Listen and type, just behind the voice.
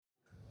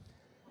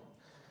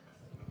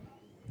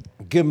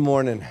Good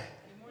morning.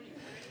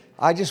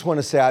 I just want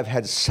to say I've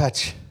had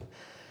such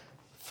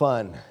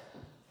fun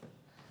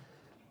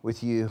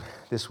with you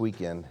this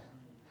weekend.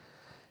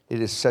 It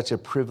is such a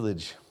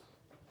privilege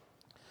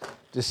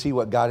to see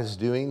what God is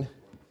doing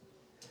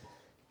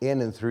in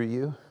and through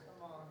you.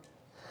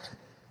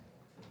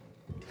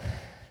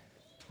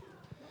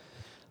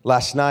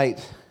 Last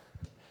night,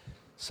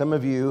 some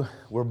of you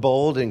were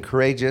bold and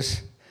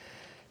courageous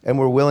and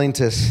were willing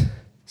to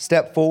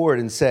step forward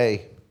and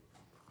say,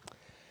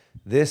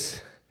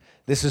 This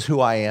is who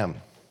I am.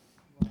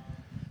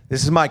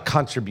 This is my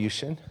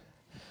contribution.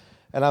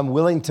 And I'm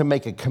willing to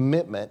make a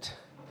commitment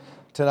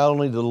to not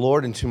only the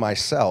Lord and to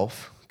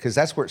myself, because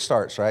that's where it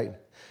starts, right?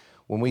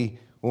 When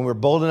we're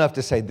bold enough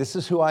to say, this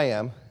is who I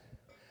am,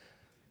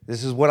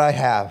 this is what I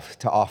have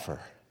to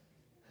offer.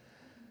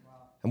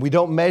 And we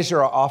don't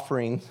measure our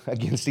offering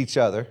against each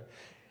other,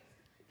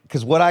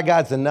 because what I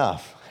got's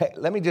enough. Hey,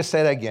 let me just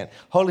say that again.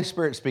 Holy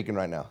Spirit speaking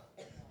right now.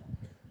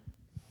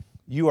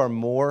 You are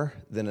more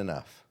than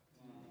enough.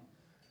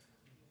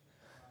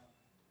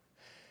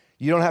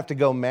 You don't have to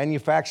go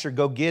manufacture,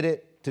 go get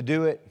it to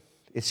do it.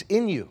 It's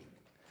in you.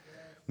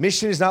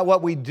 Mission is not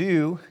what we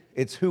do,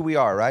 it's who we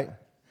are, right?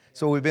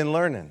 So we've been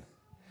learning.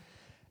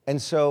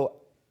 And so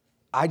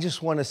I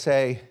just want to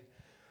say,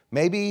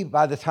 maybe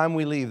by the time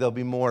we leave, there'll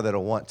be more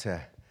that'll want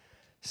to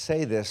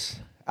say this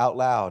out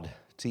loud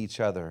to each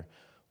other,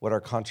 what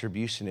our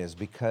contribution is,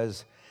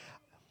 because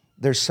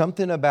there's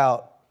something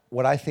about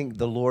what I think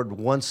the Lord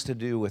wants to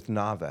do with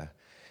Nava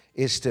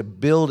is to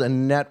build a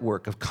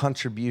network of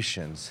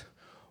contributions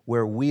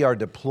where we are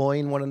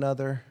deploying one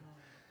another,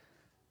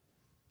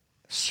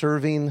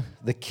 serving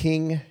the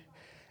King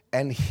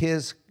and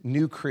His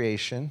new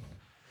creation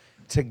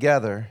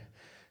together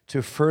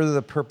to further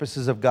the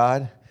purposes of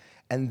God,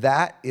 and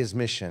that is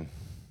mission.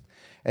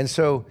 And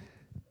so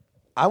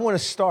I want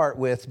to start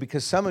with,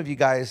 because some of you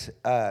guys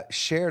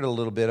shared a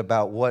little bit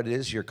about what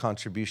is your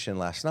contribution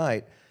last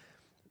night.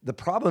 The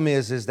problem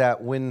is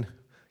that when,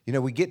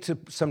 we get to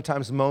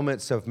sometimes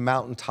moments of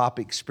mountaintop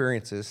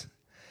experiences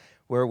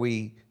where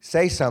we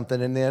say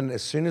something, and then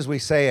as soon as we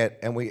say it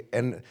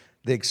and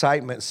the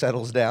excitement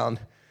settles down,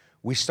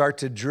 we start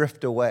to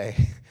drift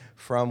away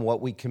from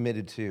what we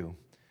committed to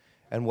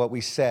and what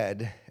we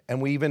said,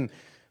 and we even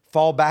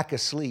fall back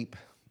asleep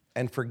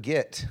and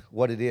forget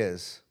what it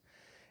is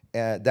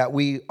that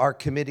we are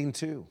committing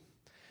to.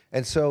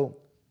 And so,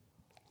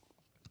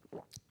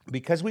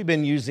 because we've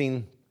been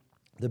using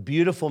the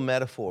beautiful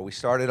metaphor. We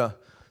started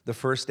the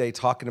first day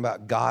talking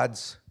about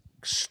God's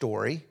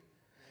story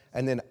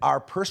and then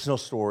our personal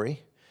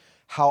story,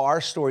 how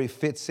our story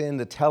fits in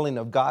the telling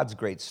of God's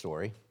great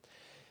story.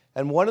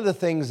 And one of the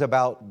things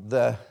about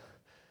the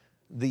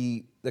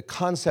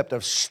concept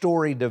of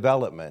story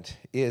development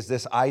is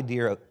this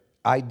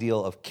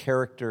ideal of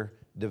character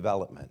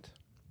development.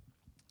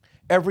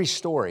 Every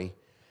story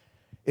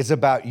is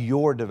about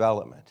your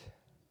development,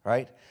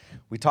 right?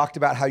 We talked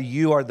about how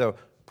you are the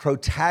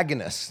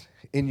protagonist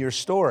in your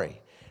story.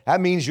 That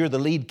means you're the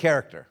lead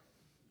character.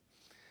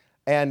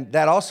 And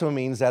that also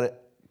means that a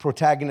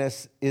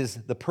protagonist is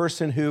the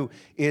person who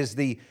is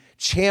the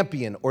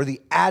champion or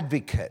the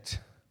advocate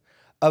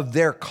of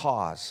their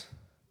cause.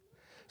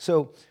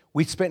 So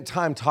we spent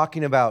time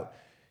talking about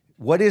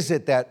what is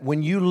it that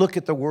when you look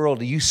at the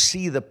world, you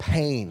see the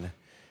pain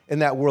in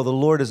that world. The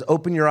Lord has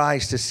opened your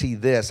eyes to see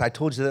this. I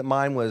told you that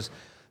mine was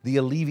the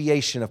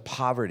alleviation of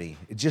poverty.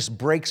 It just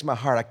breaks my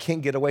heart. I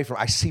can't get away from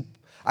it.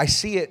 I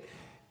see it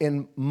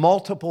in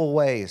multiple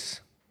ways.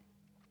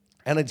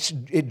 And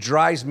it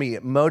drives me,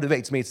 it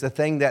motivates me. It's the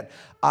thing that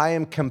I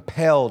am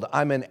compelled.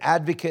 I'm an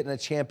advocate and a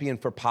champion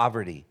for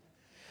poverty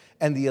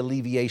and the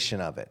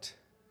alleviation of it.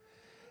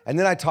 And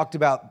then I talked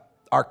about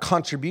our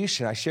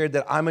contribution. I shared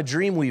that I'm a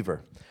dream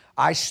weaver.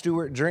 I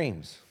steward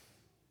dreams.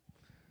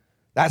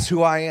 That's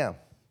who I am.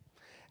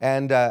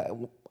 And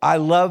I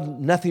love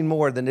nothing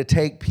more than to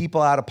take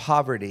people out of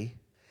poverty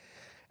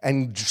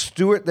and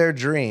steward their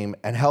dream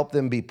and help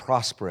them be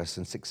prosperous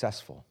and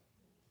successful.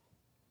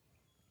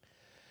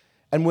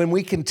 And when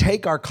we can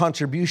take our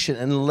contribution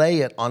and lay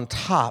it on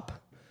top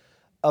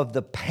of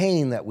the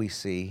pain that we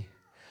see,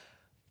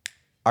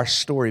 our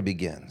story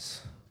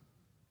begins.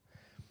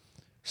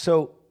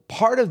 So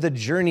part of the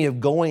journey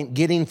of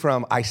getting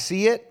from I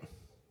see it,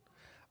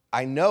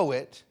 I know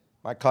it,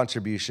 my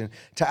contribution,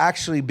 to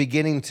actually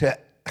beginning to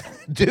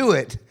do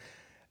it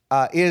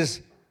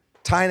is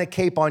tying a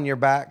cape on your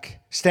back,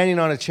 standing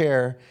on a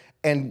chair,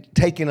 and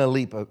taking a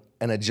leap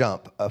and a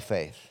jump of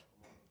faith.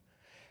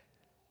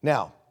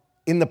 Now,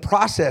 in the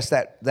process,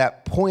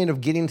 that point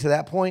of getting to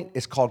that point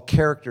is called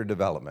character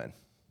development.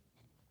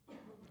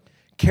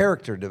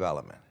 Character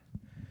development.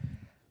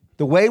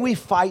 The way we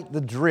fight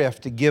the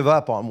drift to give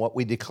up on what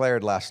we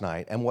declared last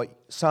night and what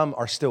some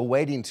are still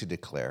waiting to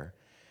declare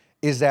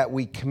is that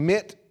we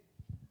commit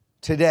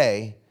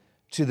today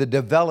to the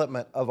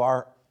development of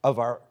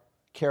our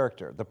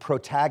character, the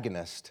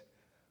protagonist.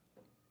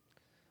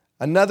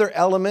 Another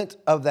element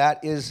of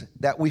that is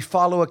that we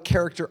follow a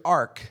character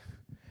arc,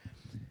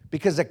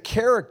 because a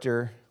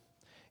character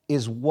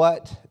is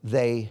what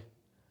they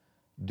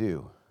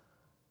do.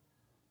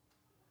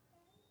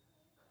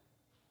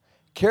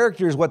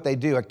 Character is what they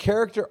do. A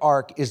character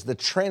arc is the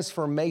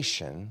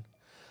transformation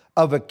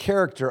of a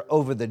character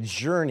over the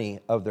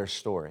journey of their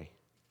story.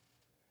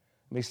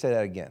 Let me say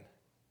that again.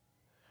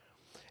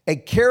 A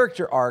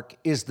character arc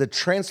is the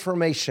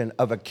transformation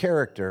of a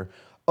character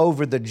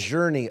over the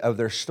journey of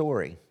their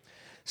story.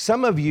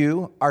 Some of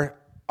you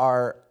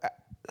are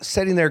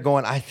sitting there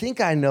going, I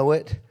think I know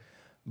it,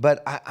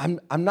 but I'm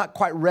not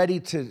quite ready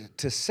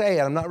to say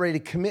it. I'm not ready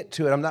to commit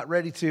to it. I'm not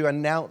ready to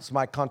announce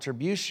my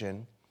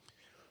contribution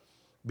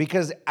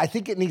because I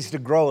think it needs to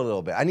grow a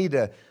little bit.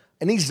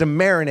 It needs to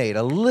marinate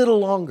a little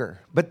longer.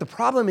 But the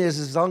problem is,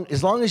 as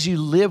long as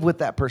you live with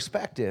that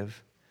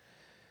perspective,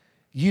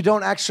 you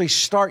don't actually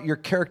start your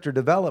character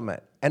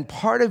development. And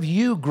part of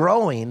you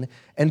growing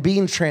and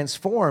being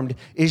transformed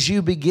is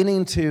you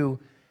beginning to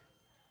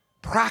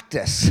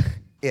practice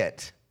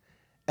it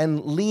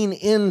and lean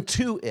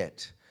into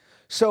it.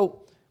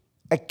 So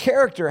a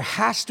character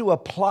has to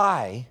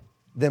apply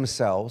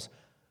themselves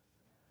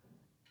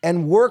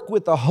and work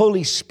with the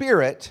Holy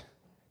Spirit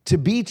to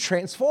be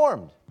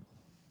transformed.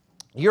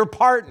 Your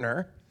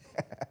partner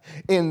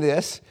in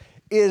this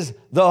is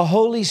the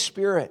Holy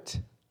Spirit.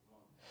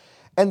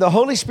 And the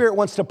Holy Spirit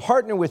wants to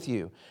partner with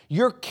you.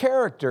 Your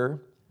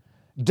character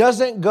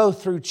doesn't go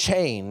through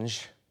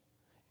change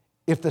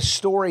if the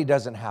story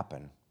doesn't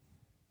happen.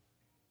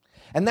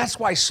 And that's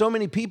why so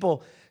many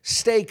people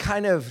stay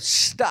kind of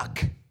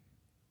stuck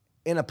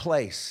in a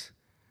place,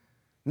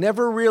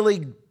 never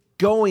really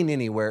going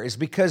anywhere, is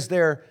because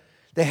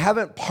they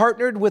haven't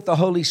partnered with the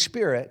Holy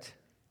Spirit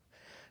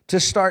to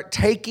start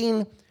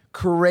taking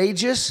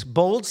courageous,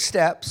 bold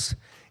steps,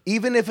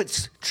 even if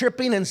it's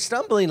tripping and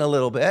stumbling a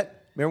little bit.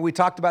 Remember we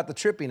talked about the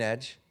tripping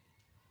edge?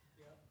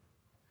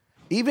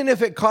 Even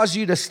if it caused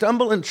you to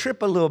stumble and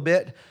trip a little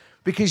bit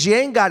because you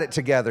ain't got it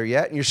together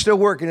yet and you're still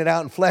working it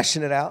out and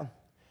fleshing it out.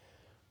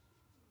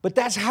 But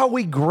that's how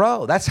we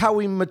grow. That's how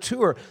we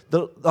mature.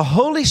 The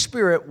Holy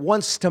Spirit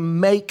wants to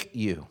make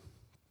you.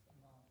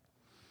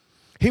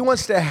 He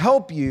wants to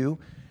help you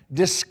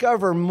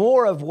discover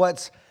more of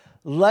what's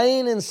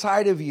laying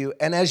inside of you.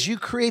 And as you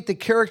create the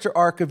character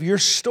arc of your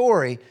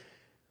story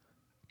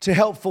to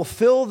help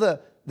fulfill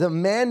the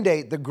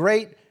mandate, the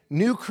great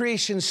new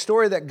creation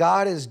story that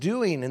God is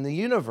doing in the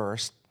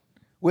universe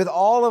with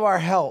all of our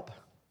help.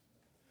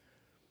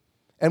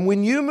 And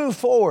when you move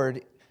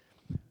forward,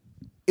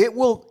 it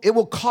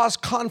will cause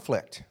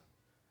conflict.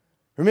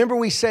 Remember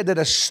we said that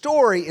a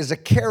story is a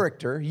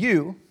character,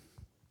 you,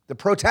 the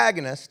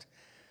protagonist.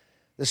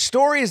 The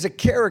story is a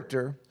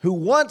character who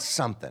wants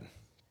something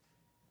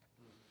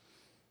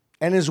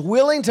and is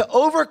willing to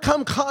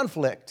overcome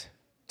conflict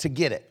to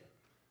get it.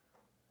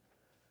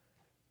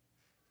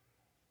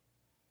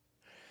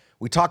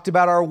 We talked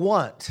about our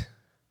want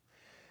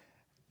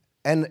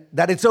and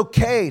that it's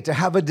okay to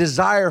have a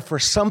desire for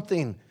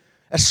something,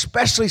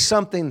 especially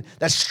something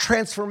that's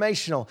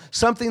transformational,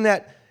 something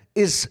that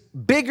is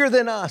bigger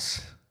than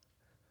us.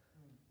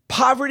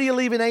 Poverty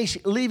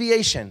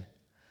alleviation.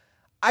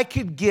 I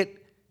could get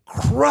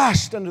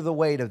crushed under the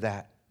weight of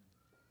that.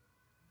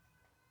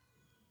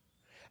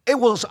 I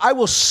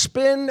will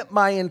spend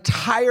my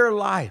entire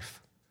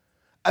life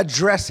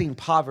addressing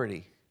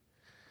poverty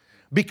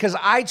because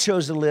I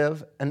chose to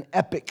live an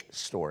epic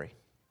story.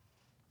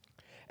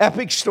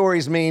 Epic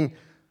stories mean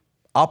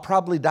I'll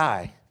probably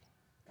die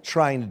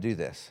trying to do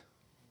this,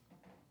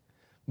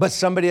 but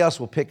somebody else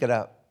will pick it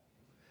up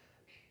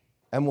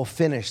and we'll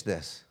finish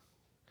this.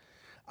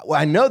 Well,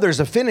 I know there's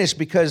a finish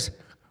because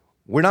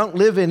we don't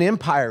live in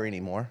empire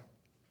anymore.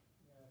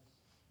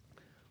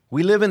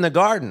 We live in the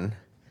garden.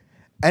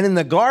 And in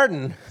the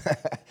garden,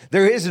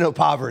 there is no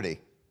poverty,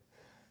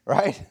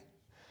 right?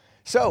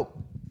 So,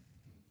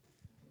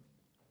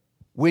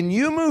 when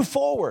you move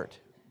forward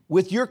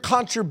with your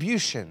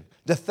contribution,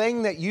 the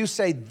thing that you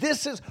say,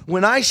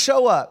 when I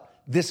show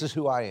up, this is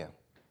who I am.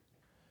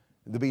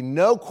 There'll be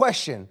no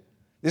question.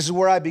 This is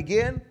where I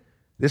begin.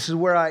 This is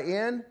where I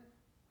end.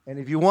 And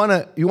if you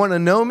want to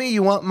know me,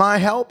 you want my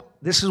help,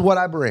 this is what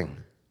I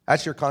bring.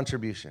 That's your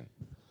contribution.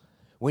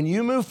 When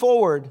you move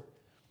forward,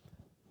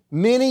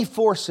 many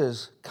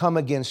forces come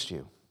against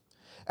you.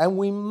 And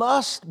we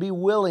must be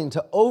willing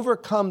to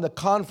overcome the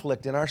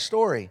conflict in our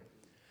story.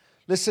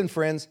 Listen,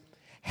 friends,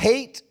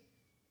 hate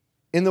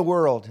in the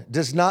world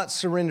does not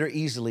surrender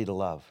easily to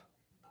love.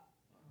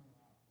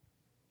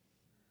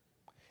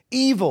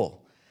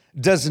 Evil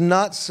does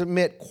not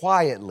submit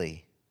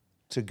quietly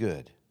to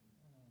good.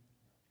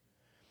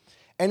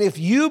 And if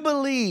you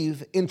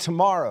believe in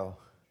tomorrow,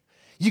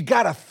 you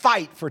got to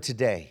fight for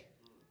today.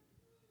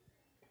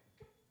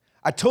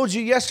 I told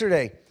you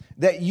yesterday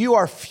that you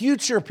are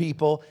future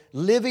people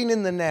living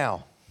in the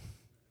now.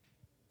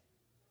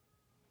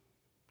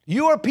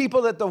 You are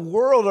people that the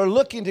world are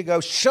looking to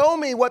go, show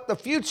me what the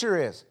future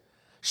is.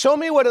 Show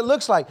me what it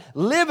looks like.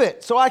 Live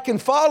it so I can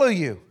follow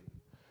you.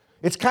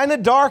 It's kind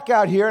of dark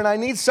out here and I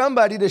need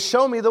somebody to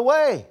show me the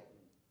way.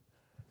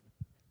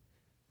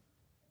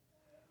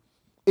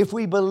 If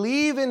we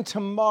believe in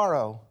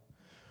tomorrow,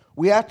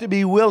 we have to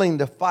be willing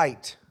to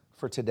fight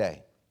for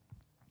today.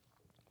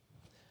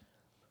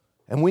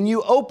 And when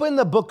you open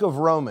the book of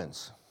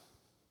Romans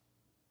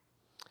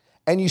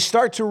and you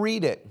start to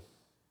read it,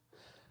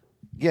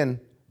 again,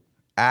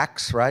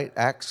 Acts, right?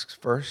 Acts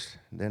first,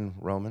 then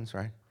Romans,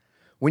 right?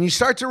 When you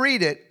start to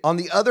read it, on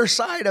the other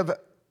side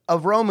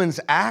of Romans,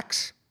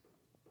 Acts,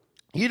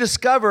 you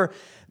discover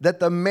that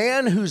the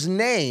man whose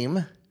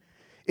name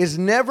is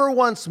never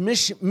once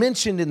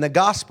mentioned in the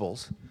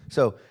Gospels,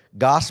 so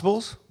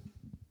Gospels,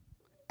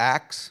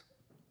 Acts,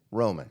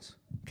 Romans,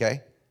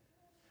 okay?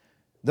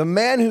 The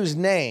man whose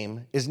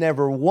name is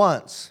never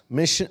once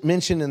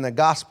mentioned in the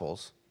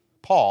Gospels,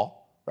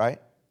 Paul, right?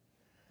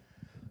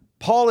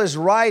 Paul is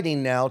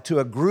writing now to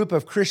a group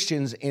of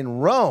Christians in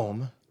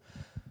Rome,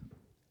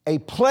 a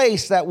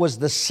place that was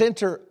the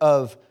center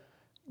of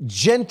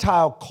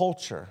Gentile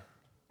culture.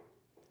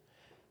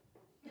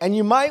 And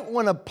you might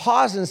want to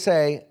pause and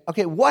say,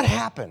 okay, what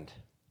happened?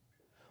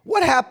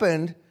 What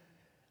happened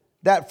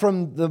that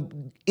from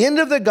the end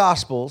of the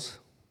Gospels,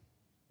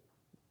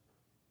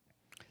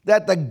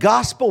 that the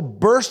gospel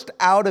burst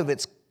out of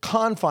its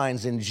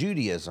confines in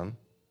Judaism,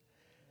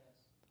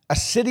 a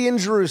city in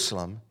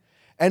Jerusalem,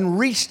 and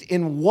reached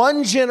in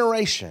one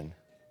generation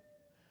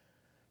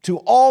to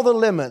all the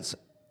limits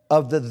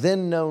of the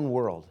then known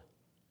world?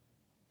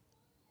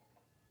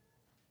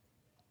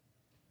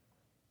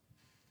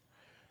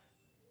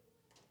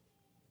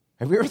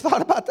 Have you ever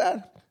thought about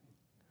that?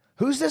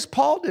 Who's this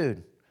Paul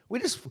dude?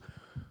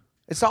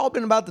 It's all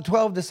been about the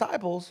 12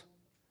 disciples.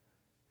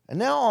 And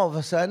now all of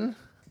a sudden,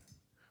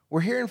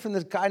 we're hearing from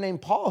this guy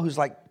named Paul who's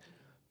like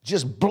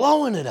just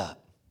blowing it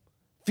up.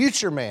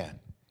 Future man.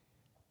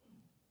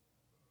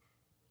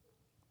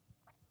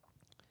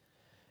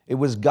 It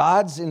was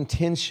God's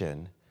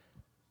intention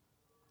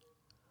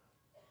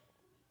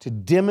to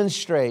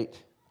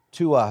demonstrate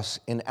to us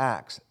in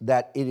Acts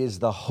that it is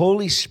the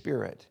Holy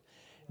Spirit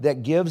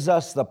that gives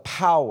us the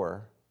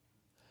power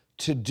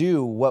to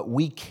do what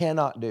we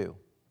cannot do.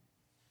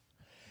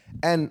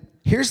 And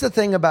here's the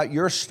thing about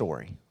your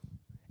story,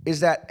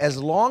 is that as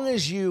long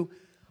as you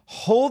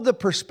hold the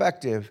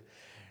perspective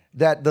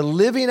that the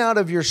living out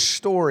of your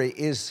story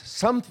is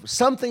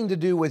something to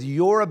do with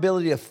your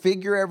ability to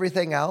figure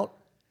everything out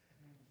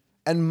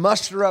and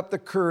muster up the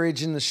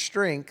courage and the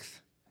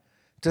strength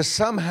to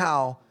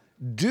somehow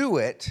do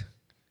it,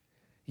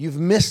 you've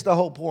missed the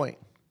whole point.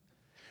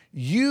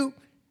 You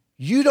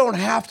don't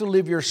have to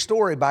live your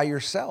story by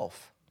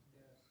yourself.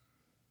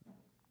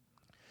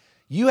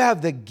 You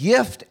have the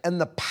gift and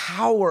the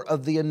power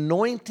of the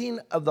anointing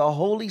of the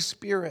Holy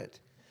Spirit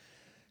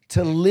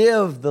to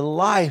live the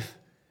life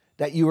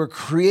that you were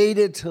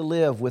created to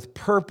live with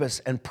purpose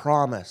and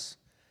promise.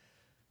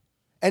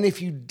 And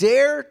if you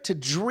dare to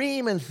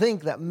dream and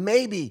think that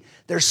maybe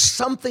there's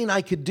something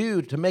I could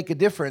do to make a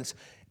difference,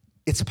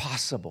 it's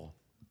possible.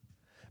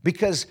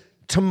 Because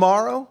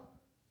tomorrow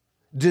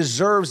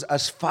deserves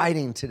us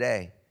fighting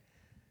today.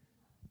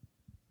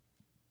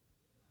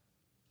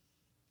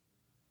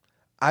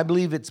 I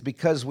believe it's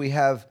because we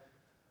have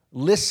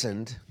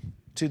listened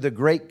to the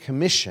Great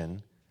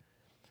Commission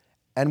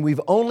and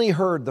we've only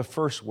heard the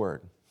first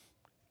word,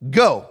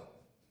 go.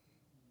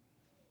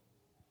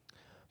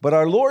 But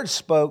our Lord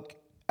spoke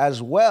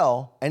as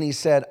well, and he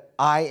said,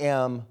 I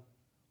am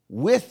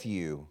with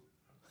you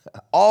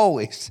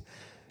always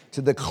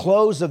to the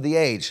close of the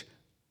age.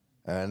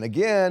 And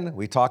again,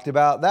 we talked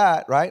about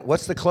that, right?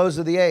 What's the close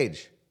of the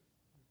age?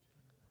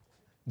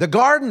 The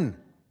garden,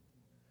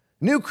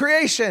 new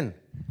creation.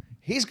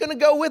 He's going to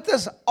go with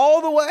us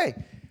all the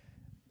way.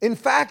 In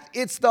fact,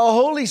 it's the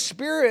Holy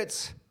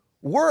Spirit's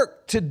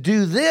work to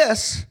do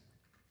this.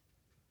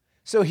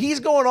 So he's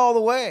going all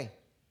the way.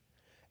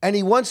 And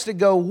he wants to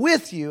go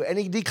with you. And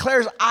he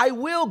declares, I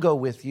will go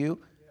with you.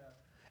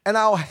 And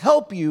I'll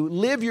help you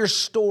live your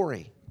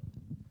story.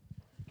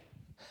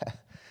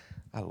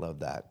 I love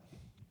that.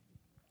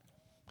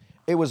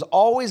 It was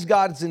always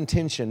God's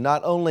intention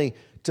not only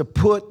to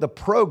put the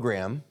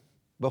program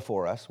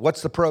before us.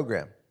 What's the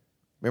program?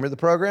 Remember the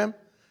program?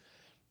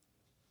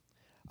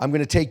 I'm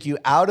going to take you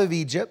out of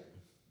Egypt.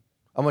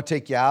 I'm going to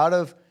take you out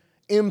of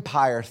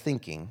empire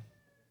thinking.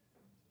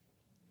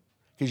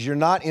 Because you're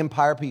not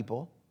empire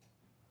people,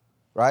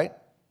 right?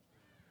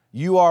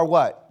 You are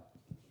what?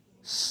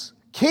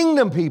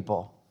 Kingdom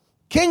people.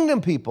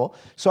 Kingdom people.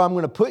 So I'm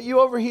going to put you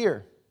over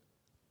here.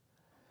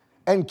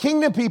 And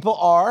kingdom people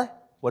are,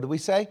 what do we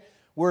say?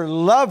 We're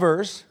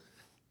lovers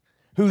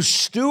who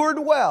steward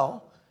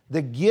well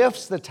the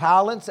gifts, the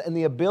talents, and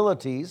the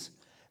abilities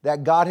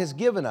that God has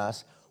given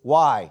us.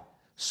 Why?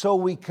 So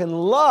we can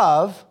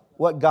love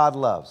what God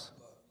loves.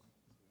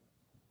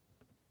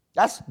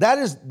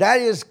 That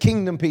is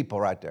kingdom people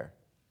right there.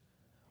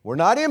 We're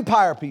not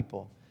empire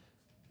people.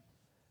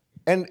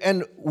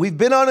 And we've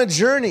been on a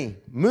journey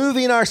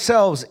moving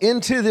ourselves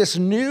into this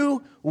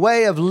new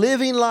way of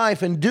living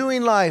life and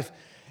doing life.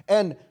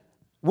 And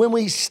when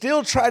we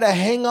still try to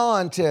hang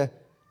on to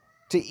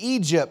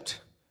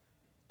Egypt,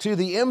 to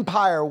the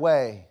empire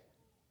way,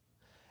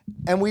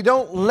 and we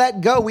don't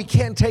let go, we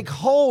can't take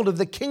hold of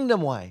the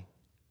kingdom way.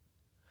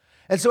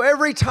 And so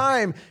every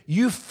time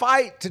you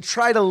fight to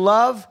try to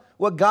love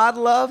what God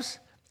loves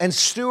and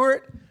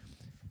steward,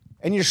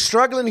 and you're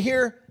struggling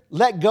here,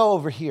 let go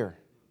over here.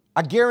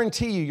 I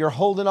guarantee you, you're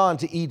holding on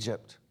to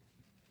Egypt.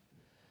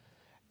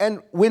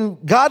 And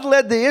when God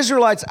led the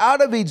Israelites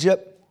out of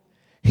Egypt,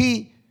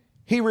 He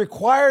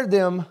required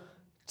them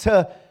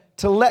to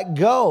let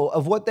go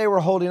of what they were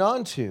holding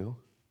on to.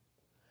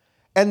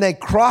 And they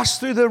crossed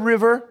through the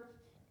river,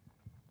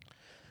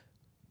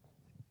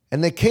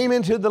 and they came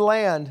into the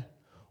land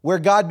where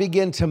God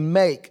began to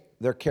make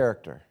their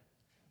character.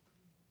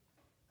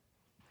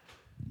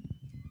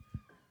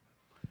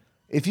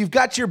 If you've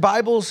got your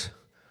Bibles,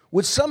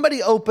 would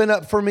somebody open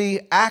up for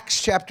me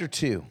Acts chapter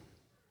 2?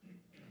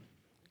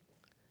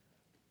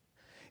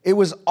 It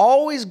was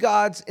always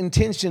God's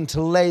intention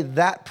to lay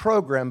that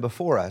program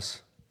before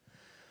us.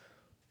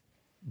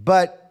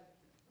 But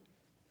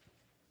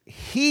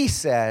He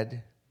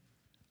said,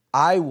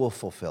 I will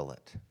fulfill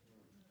it.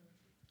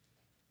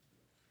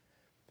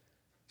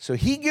 So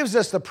He gives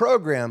us the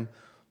program,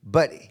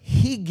 but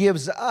He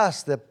gives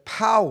us the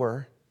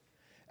power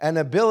and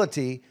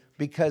ability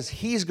because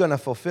He's going to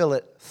fulfill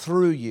it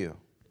through you.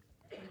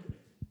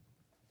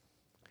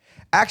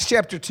 Acts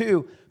chapter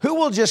 2, who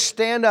will just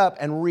stand up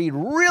and read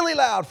really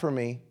loud for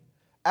me?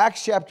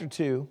 Acts chapter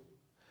 2,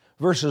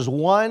 verses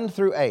 1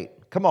 through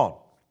 8. Come on.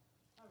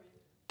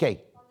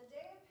 Okay.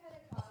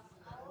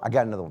 I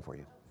got another one for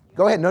you.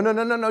 Go ahead.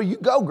 No. You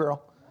go,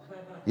 girl.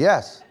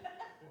 Yes.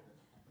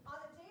 On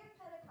the day of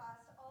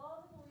Pentecost,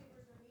 all the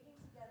believers were meeting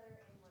together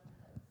in one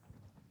place.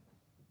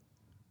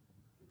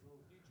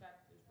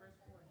 Suddenly there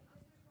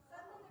was a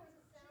sound of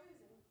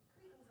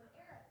Cretans and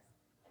Arabs,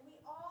 and we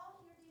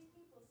all hear these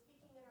people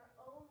speaking in our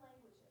own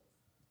languages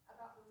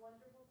about the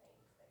wonderful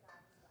things that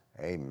God has done.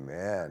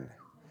 Amen.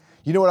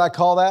 You know what I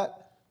call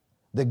that?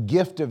 The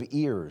gift of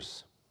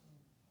ears.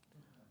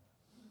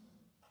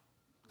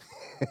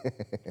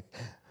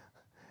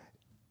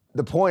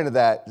 The point of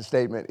that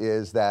statement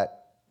is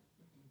that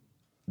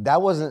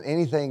wasn't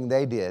anything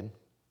they did.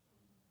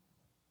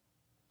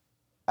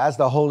 As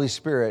the Holy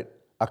Spirit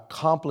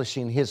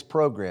accomplishing His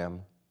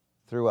program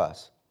through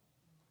us.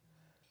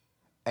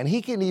 And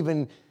He can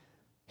even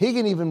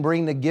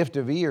bring the gift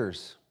of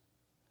ears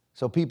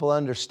so people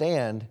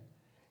understand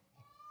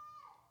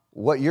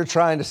what you're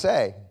trying to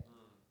say.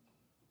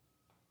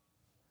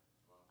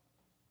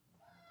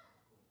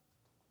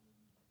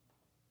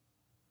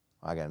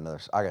 I got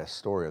a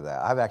story of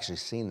that. I've actually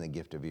seen the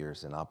gift of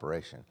ears in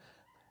operation.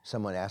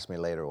 Someone asked me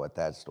later what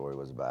that story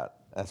was about.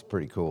 That's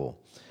pretty cool.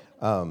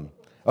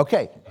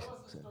 Okay.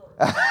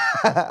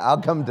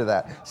 I'll come to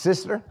that.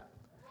 Sister,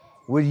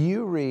 would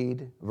you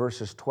read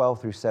verses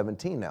 12 through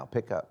 17 now?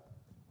 Pick up.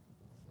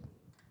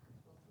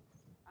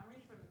 I'm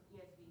reading from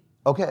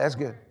ESV. Okay, that's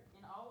good.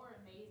 And all were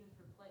amazed and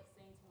perplexed,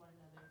 saying to one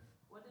another,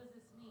 what does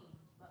this mean?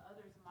 But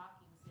others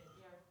mocking said,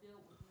 they are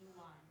filled with new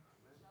wine.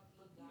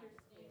 But Peter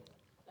said,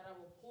 that I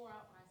will pour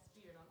out my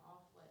spirit on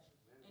all flesh,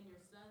 and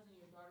your sons and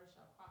your daughters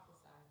shall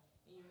prophesy,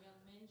 and your young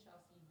men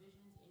shall see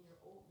visions, and your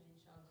old men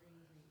shall dream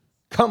dreams.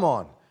 Come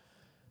on.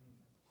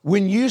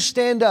 When you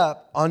stand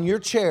up on your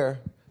chair,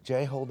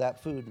 Jay, hold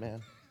that food,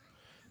 man.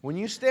 When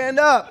you stand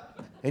up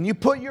and you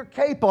put your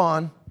cape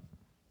on,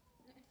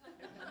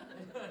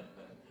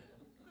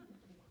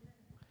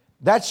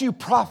 that's you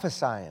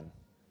prophesying.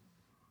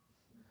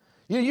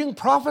 You can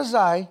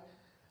prophesy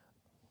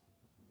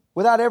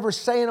without ever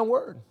saying a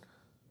word.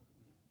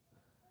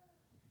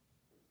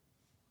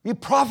 You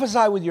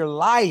prophesy with your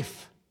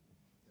life.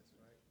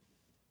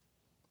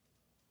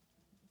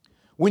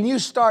 When you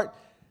start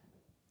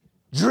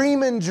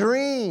dreaming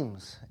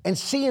dreams and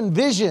seeing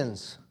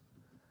visions.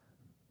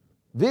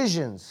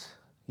 Visions.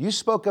 You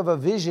spoke of a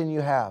vision you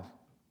have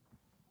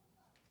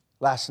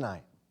last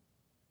night.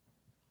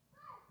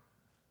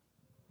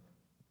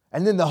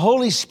 And then the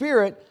Holy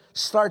Spirit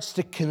starts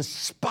to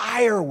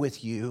conspire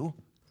with you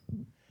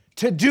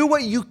to do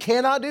what you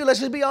cannot do. Let's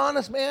just be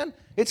honest, man.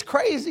 It's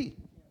crazy.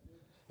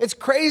 It's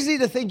crazy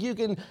to think you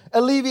can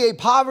alleviate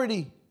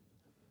poverty.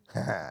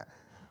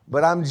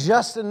 But I'm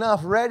just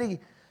enough ready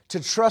to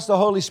trust the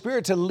Holy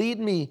Spirit to lead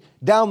me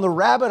down the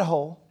rabbit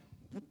hole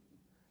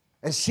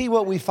and see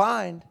what we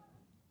find.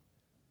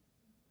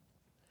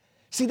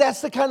 See,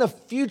 that's the kind of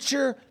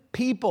future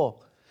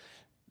people.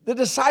 The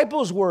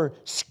disciples were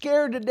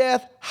scared to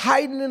death,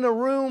 hiding in a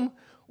room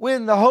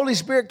when the Holy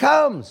Spirit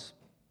comes.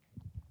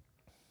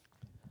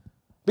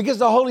 Because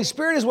the Holy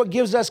Spirit is what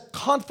gives us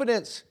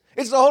confidence.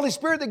 It's the Holy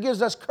Spirit that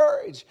gives us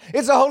courage.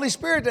 It's the Holy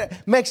Spirit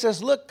that makes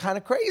us look kind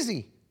of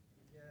crazy.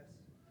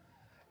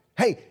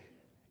 Hey,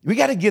 we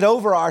got to get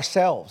over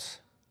ourselves.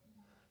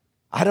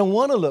 I don't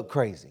want to look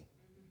crazy.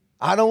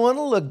 I don't want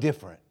to look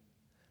different.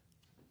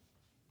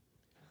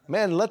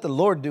 Man, let the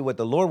Lord do what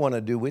the Lord wants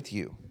to do with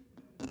you.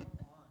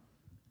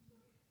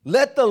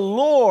 Let the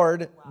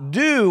Lord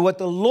do what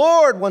the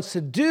Lord wants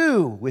to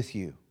do with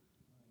you.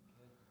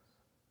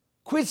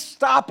 Quit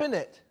stopping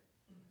it.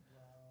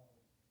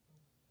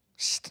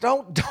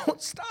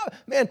 Don't stop.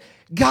 Man,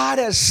 God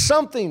has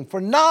something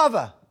for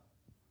Nava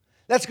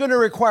that's going to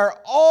require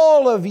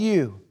all of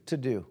you to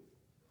do.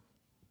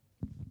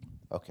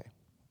 Okay.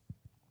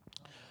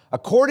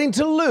 According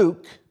to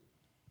Luke,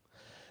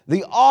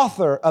 the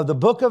author of the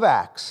book of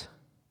Acts,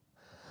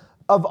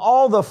 of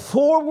all the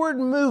forward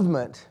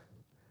movement,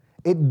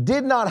 it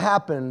did not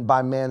happen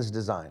by man's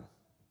design.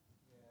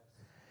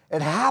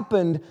 It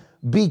happened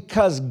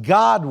because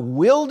God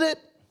willed it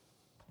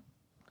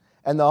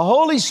and the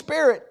Holy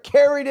Spirit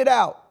carried it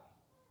out.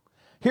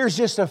 Here's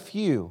just a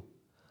few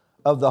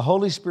of the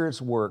Holy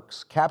Spirit's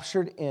works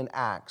captured in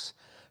Acts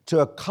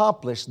to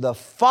accomplish the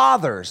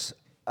Father's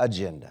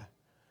agenda.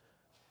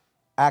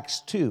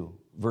 Acts 2,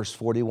 verse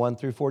 41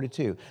 through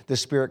 42. The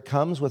Spirit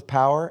comes with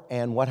power,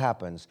 and what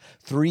happens?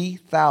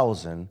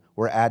 3,000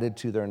 were added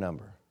to their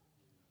number.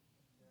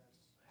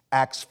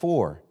 Acts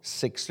 4,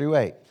 6 through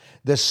 8.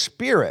 The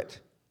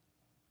Spirit,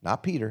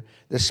 not Peter,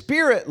 the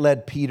Spirit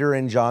led Peter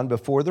and John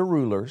before the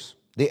rulers,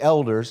 the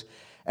elders,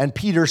 and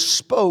Peter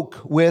spoke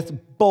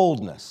with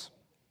boldness.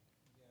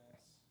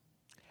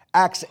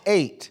 Acts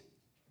 8,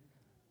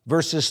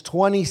 verses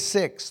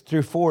 26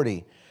 through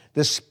 40.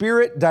 The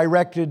Spirit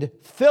directed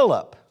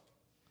Philip.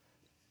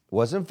 It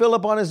wasn't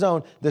Philip on his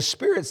own. The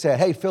Spirit said,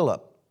 hey,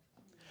 Philip,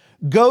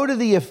 go to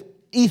the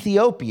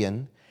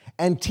Ethiopian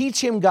and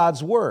teach him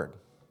God's word.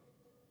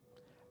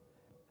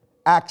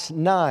 Acts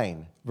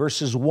 9,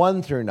 verses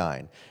 1 through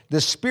 9. The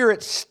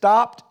Spirit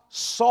stopped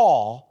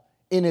Saul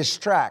in his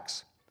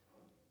tracks.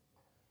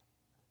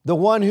 The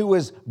one who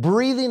was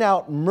breathing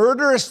out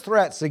murderous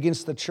threats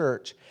against the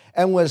church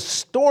and was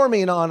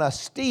storming on a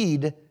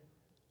steed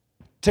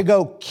to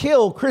go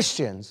kill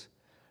Christians.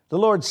 The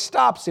Lord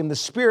stops him. The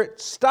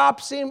Spirit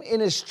stops him in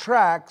his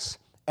tracks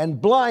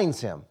and blinds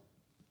him.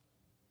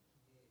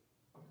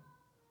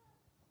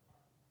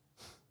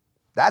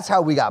 That's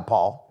how we got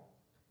Paul.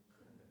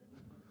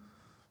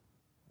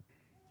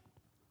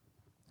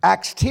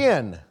 Acts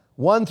 10,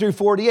 1 through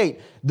 48.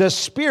 The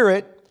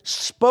Spirit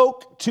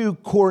spoke to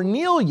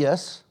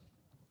Cornelius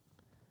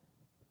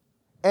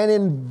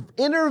and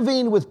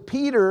intervened with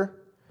Peter,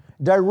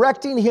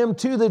 directing him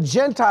to the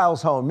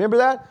Gentiles' home. Remember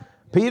that?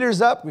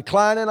 Peter's up,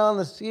 reclining on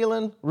the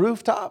ceiling,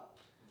 rooftop,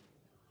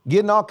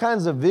 getting all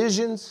kinds of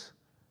visions.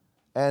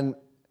 And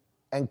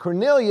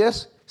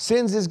Cornelius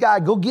sends his guy,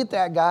 go get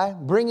that guy,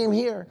 bring him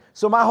here,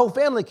 so my whole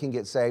family can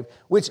get saved,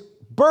 which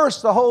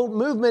burst the whole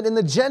movement in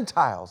the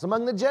Gentiles,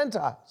 among the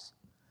Gentiles.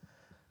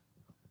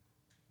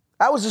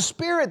 That was the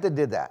Spirit that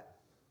did that.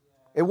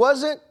 It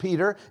wasn't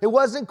Peter. It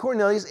wasn't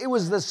Cornelius. It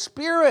was the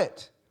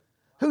Spirit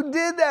who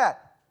did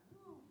that.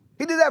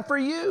 He did that for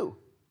you.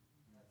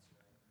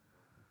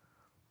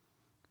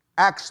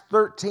 Acts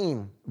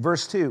 13,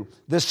 verse 2.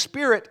 The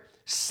Spirit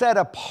set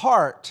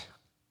apart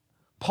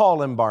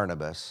Paul and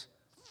Barnabas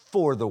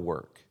for the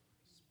work.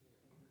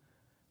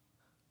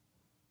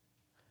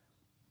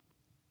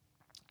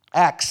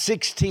 Acts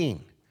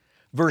 16,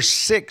 verse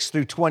 6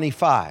 through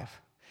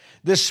 25.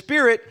 The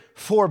Spirit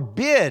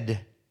forbid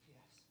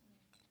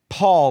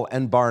Paul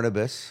and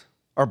Barnabas,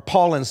 or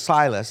Paul and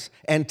Silas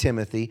and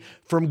Timothy,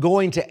 from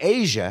going to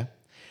Asia,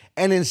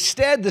 and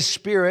instead the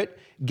Spirit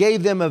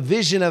gave them a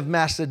vision of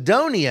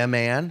Macedonia,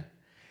 man,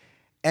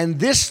 and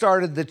this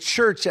started the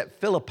church at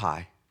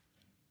Philippi.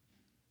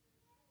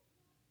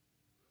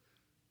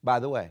 By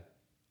the way,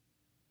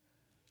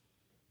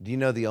 do you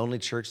know the only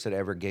church that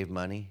ever gave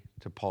money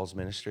to Paul's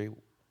ministry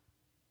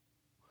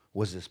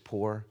was this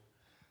poor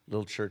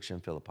little church in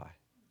Philippi?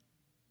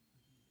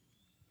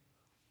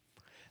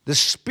 The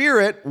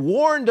Spirit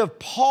warned of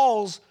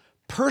Paul's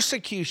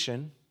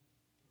persecution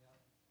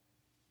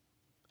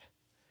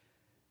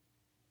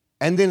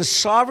and then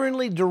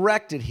sovereignly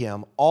directed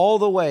him all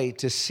the way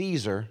to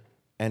Caesar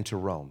and to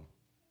Rome.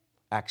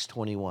 Acts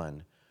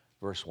 21,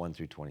 verse 1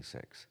 through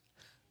 26.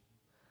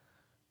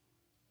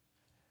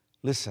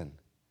 Listen,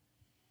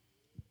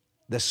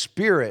 the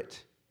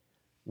Spirit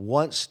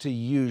wants to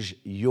use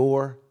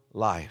your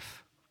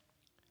life.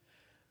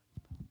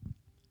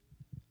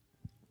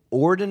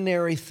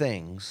 Ordinary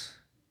things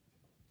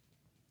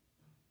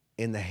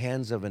in the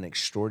hands of an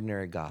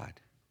extraordinary God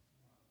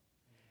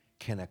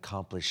can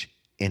accomplish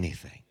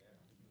anything.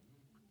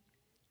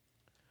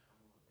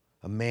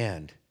 A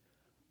man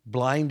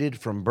blinded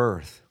from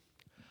birth.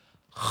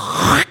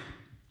 I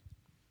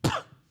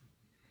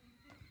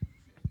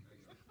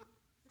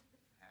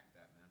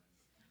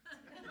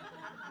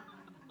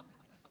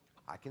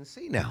can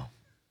see now.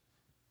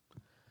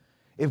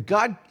 If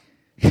God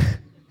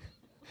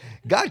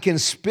can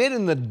spit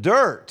in the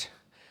dirt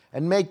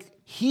and make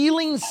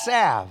healing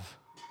salve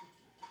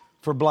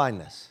for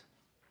blindness.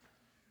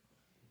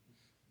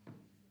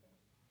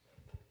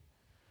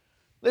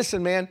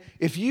 Listen, man,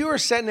 if you are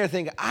sitting there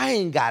thinking, I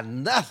ain't got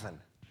nothing,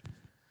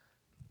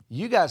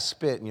 you got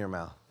spit in your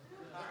mouth.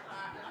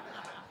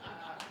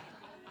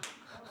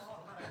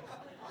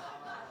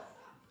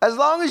 As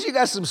long as you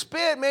got some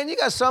spit, man, you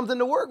got something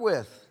to work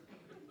with.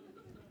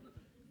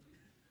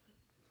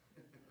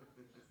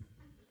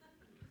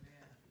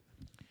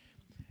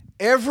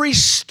 Every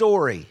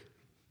story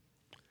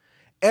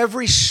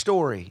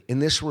in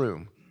this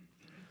room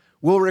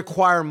will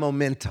require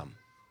momentum,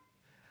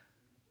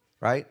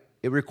 right?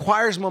 It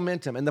requires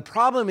momentum. And the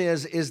problem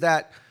is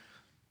that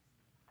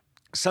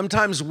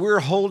sometimes we're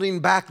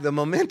holding back the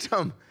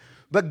momentum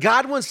But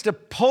God wants to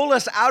pull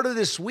us out of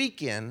this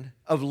weekend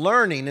of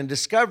learning and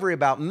discovery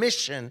about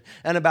mission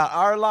and about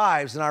our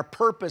lives and our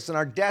purpose and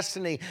our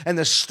destiny and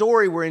the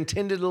story we're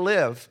intended to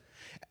live,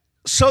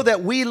 so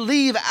that we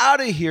leave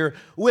out of here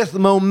with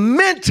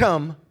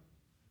momentum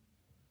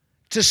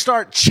to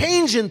start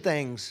changing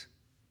things,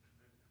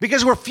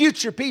 because we're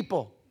future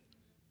people.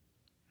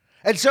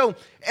 And so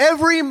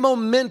every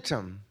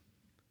momentum,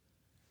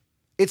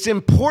 it's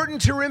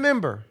important to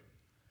remember,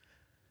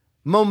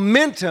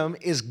 momentum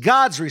is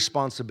God's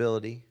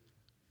responsibility.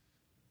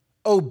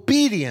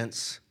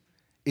 Obedience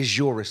is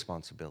your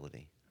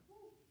responsibility.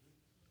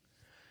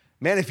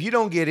 Man, if you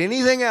don't get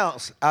anything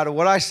else out of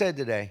what I said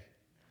today,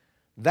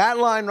 that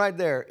line right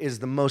there is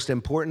the most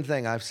important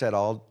thing I've said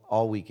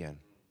all weekend.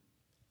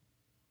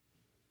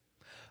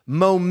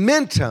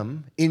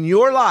 Momentum in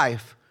your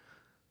life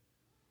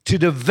to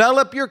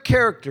develop your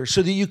character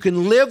so that you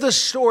can live the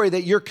story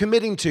that you're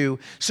committing to,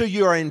 so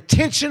you're an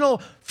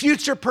intentional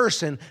future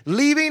person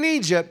leaving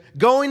Egypt,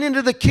 going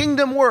into the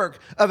kingdom work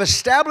of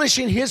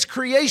establishing His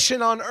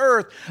creation on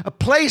earth, a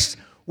place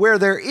where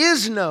there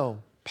is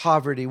no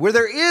poverty, where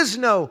there is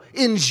no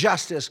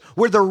injustice,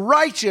 where the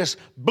righteous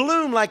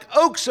bloom like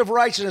oaks of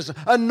righteousness,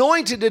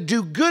 anointed to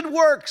do good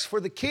works for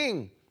the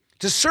King,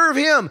 to serve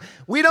Him.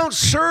 We don't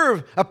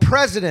serve a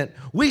president,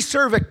 we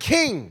serve a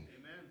king.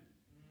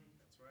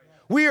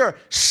 We are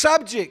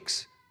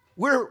subjects.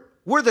 We're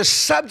the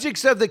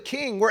subjects of the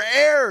King. We're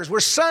heirs. We're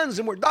sons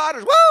and we're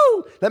daughters.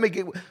 Woo! I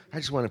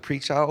just want to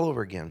preach all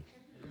over again.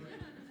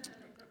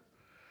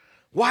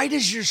 Why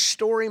does your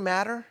story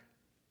matter?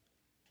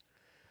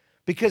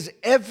 Because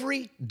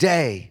every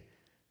day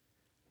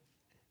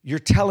you're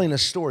telling a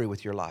story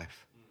with your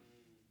life.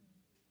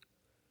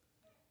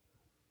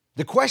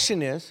 The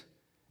question is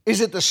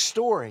it the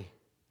story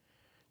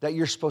that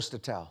you're supposed to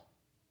tell?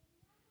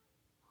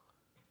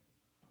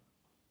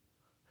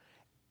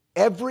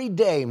 Every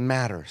day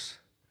matters,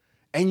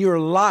 and your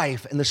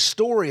life and the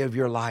story of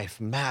your life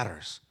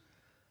matters.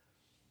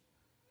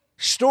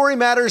 Story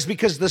matters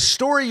because the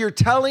story you're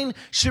telling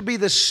should be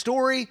the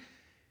story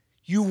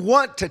you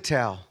want to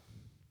tell.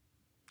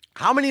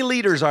 How many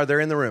leaders are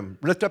there in the room?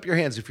 Lift up your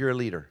hands if you're a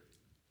leader.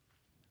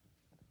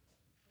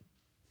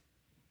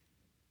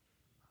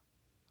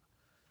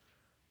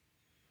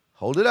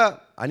 Hold it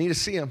up. I need to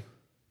see them.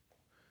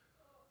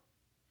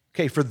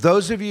 Okay, for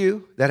those of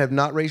you that have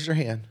not raised your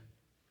hand,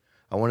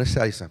 I want to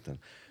tell you something.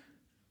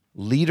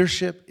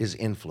 Leadership is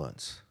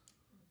influence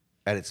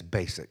at its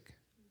basic.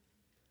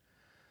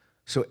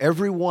 So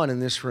everyone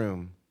in this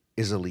room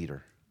is a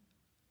leader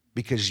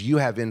because you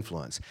have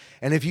influence.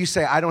 And if you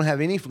say, I don't have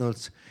any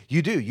influence,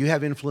 you do. You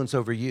have influence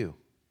over you.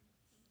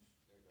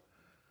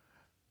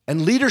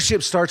 And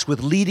leadership starts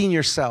with leading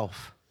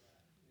yourself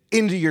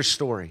into your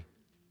story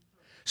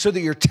so that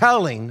you're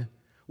telling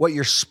what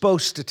you're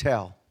supposed to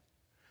tell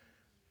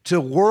to a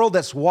world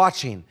that's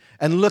watching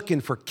and looking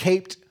for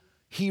caped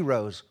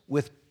heroes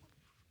with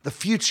the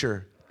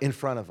future in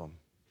front of them.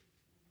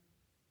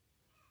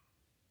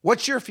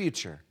 What's your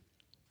future?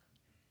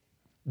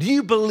 Do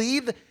you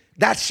believe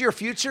that's your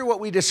future, what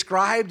we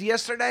described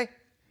yesterday?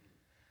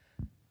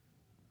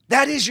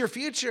 That is your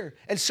future.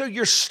 And so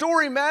your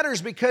story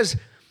matters because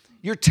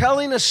you're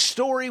telling a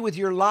story with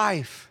your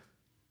life.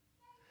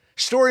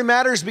 Story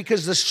matters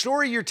because the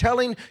story you're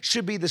telling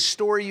should be the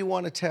story you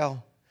want to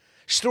tell.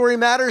 Story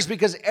matters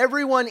because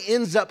everyone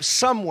ends up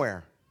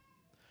somewhere.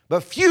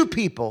 But few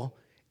people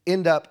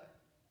end up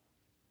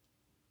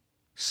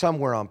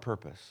somewhere on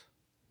purpose.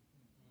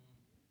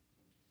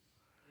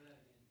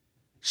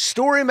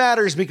 Story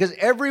matters because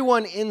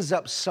everyone ends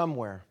up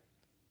somewhere.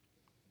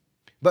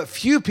 But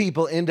few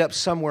people end up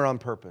somewhere on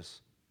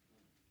purpose.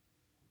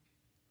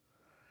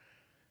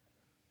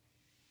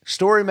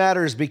 Story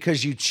matters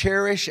because you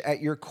cherish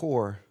at your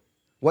core,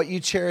 what you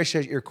cherish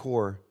at your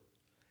core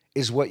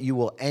is what you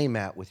will aim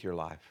at with your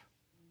life.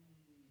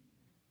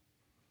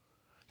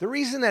 The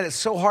reason that it's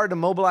so hard to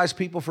mobilize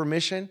people for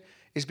mission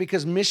is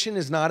because mission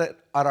is not at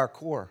our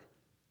core.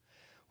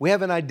 We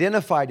haven't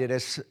identified it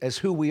as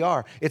who we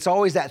are. It's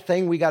always that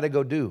thing we got to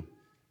go do.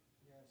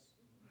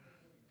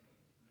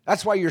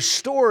 That's why your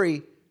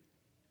story,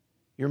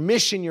 your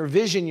mission, your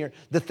vision,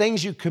 the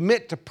things you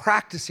commit to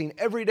practicing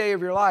every day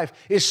of your life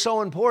is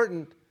so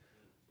important,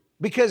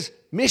 because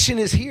mission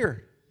is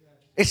here.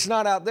 It's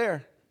not out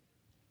there.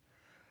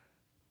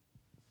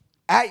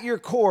 At your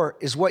core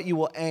is what you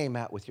will aim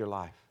at with your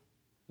life.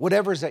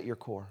 Whatever's at your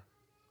core.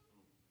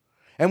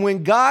 And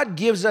when God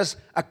gives us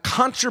a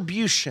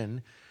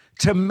contribution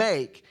to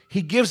make,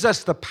 He gives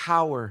us the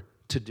power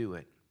to do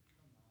it.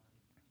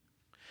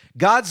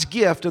 God's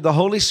gift of the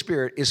Holy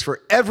Spirit is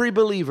for every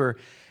believer,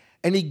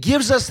 and He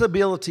gives us the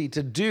ability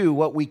to do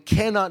what we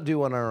cannot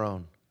do on our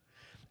own.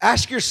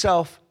 Ask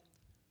yourself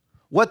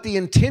what the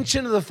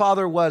intention of the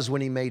Father was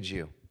when He made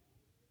you.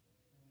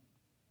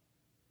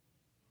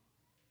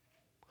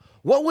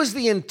 What was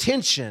the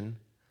intention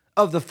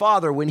of the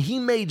Father when He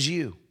made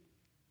you?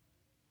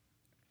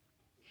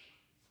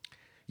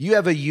 You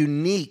have a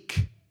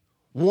unique,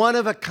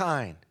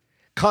 one-of-a-kind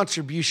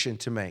contribution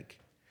to make.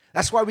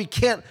 That's why we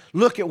can't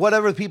look at what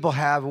other people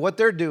have and what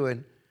they're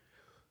doing.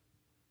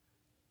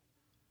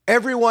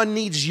 Everyone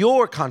needs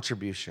your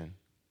contribution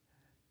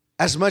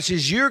as much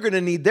as you're going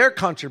to need their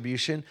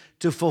contribution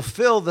to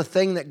fulfill the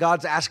thing that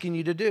God's asking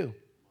you to do.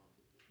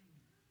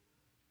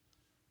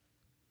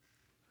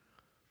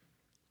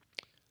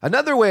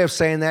 Another way of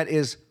saying that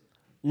is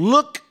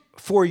look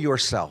for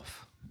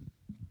yourself.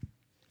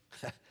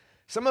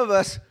 Some of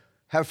us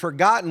have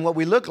forgotten what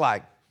we look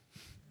like.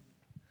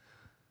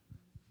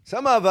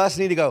 Some of us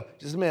need to go,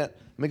 just a minute,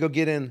 let me go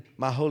get in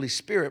my Holy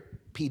Spirit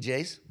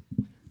PJs.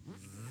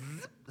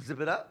 Zip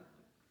it up.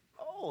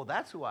 Oh,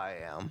 that's who I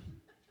am.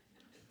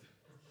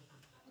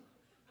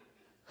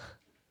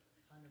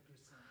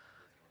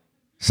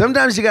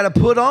 Sometimes you got to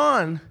put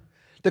on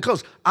the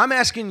clothes. I'm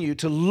asking you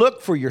to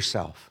look for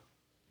yourself.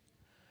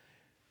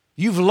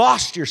 You've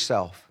lost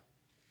yourself.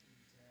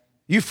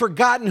 You've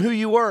forgotten who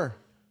you were.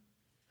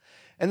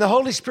 And the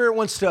Holy Spirit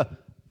wants to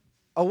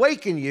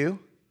awaken you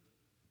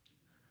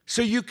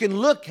so you can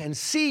look and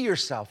see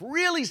yourself,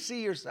 really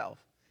see yourself.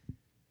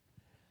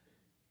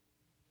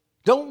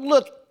 Don't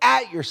look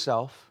at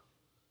yourself.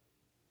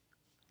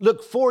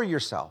 Look for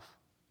yourself.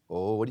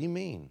 Oh, what do you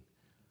mean?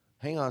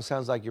 Hang on,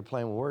 sounds like you're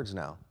playing with words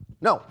now.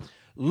 No,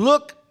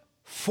 look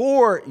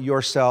for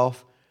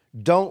yourself.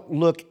 Don't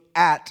look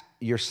at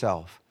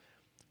yourself.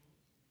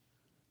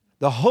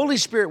 The Holy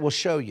Spirit will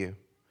show you.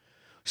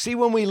 See,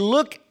 when we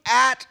look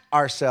at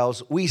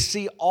ourselves, we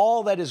see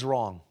all that is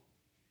wrong.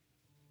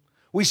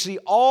 We see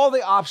all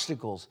the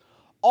obstacles,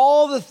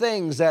 all the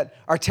things that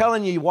are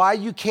telling you why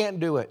you can't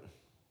do it.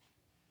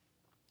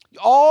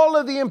 All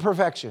of the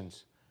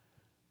imperfections.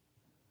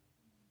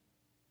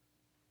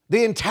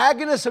 The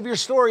antagonist of your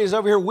story is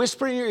over here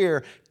whispering in your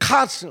ear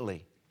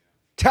constantly,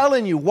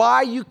 telling you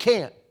why you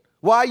can't,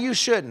 why you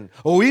shouldn't.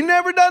 Oh, we've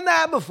never done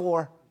that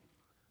before.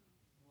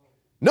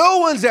 No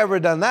one's ever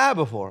done that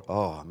before.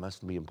 Oh, it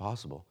must be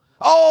impossible.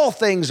 All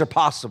things are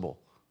possible.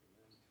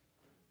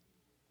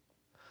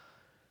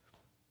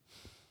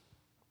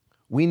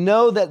 We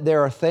know that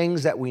there are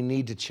things that we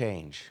need to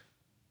change,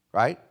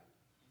 right?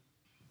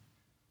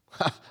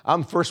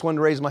 I'm the first one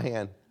to raise my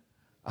hand.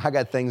 I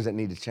got things that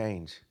need to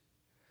change.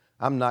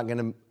 I'm not going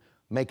to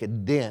make a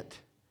dent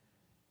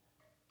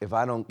if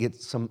I don't get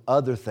some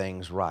other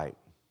things right.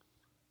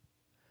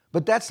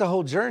 But that's the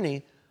whole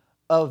journey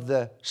of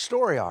the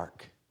story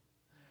arc,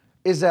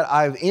 is that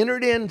I've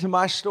entered into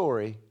my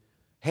story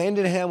hand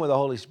in hand with the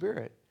Holy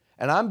Spirit,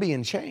 and I'm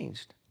being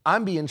changed.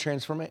 I'm being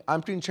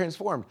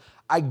transformed.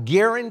 I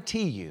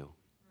guarantee you,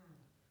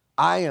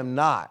 I am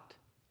not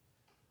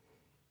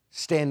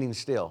standing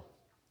still.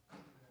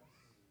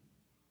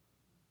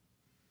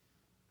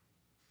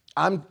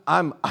 I'm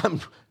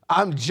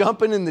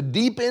jumping in the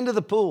deep end of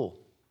the pool.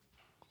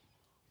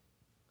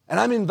 And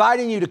I'm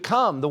inviting you to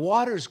come. The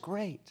water's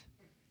great.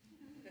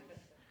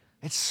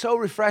 It's so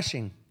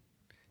refreshing.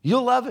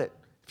 You'll love it.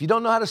 If you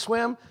don't know how to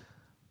swim,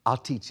 I'll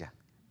teach you.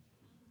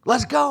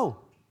 Let's go.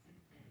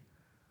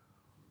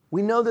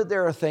 We know that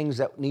there are things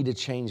that need to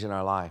change in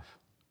our life.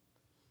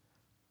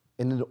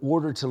 And in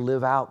order to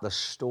live out the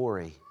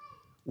story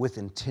with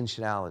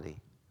intentionality,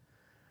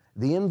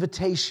 the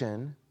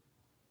invitation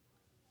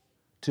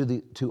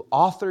to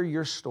author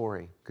your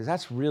story, because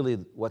that's really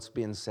what's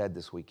being said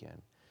this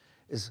weekend,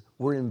 is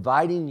we're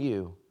inviting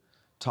you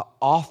to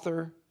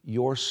author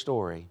your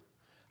story,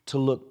 to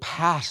look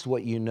past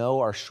what you know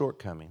are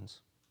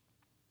shortcomings,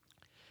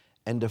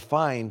 and to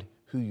find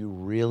who you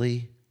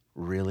really,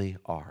 really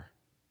are.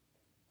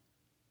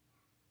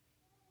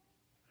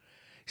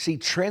 See,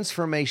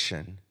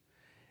 transformation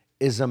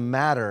is a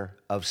matter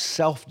of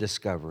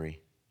self-discovery,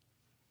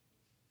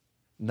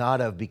 not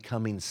of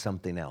becoming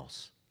something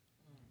else.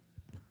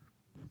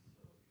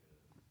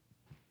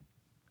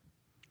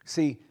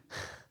 See,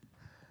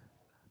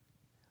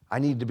 I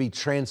need to be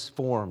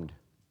transformed.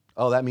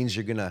 Oh, that means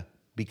you're going to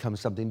become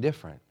something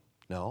different.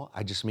 No,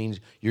 it just means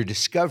you're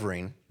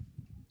discovering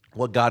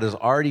what God has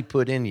already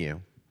put in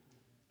you.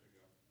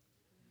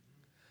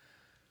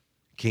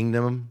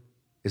 Kingdom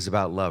is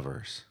about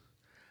lovers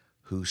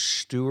who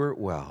steward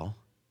well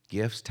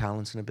gifts,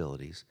 talents, and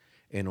abilities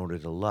in order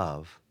to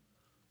love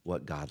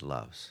what God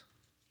loves.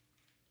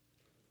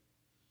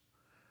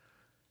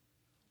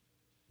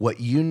 What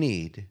you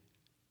need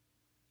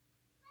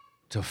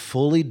to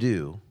fully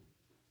do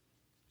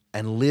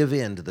and live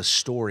into the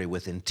story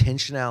with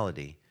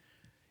intentionality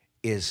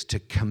is to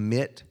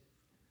commit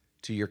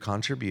to your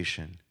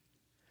contribution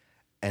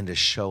and to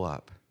show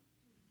up.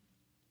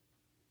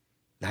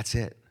 That's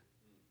it.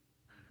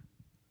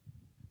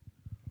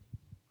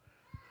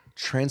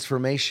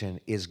 Transformation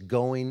is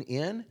going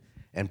in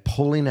and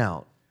pulling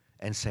out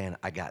and saying,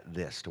 I got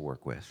this to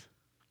work with.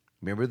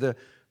 Remember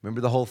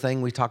the whole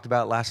thing we talked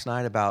about last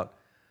night about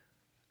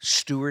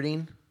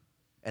stewarding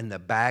and the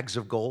bags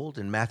of gold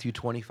in Matthew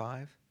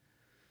 25?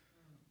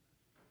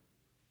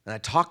 And I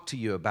talked to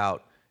you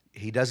about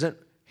he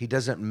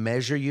doesn't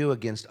measure you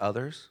against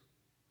others.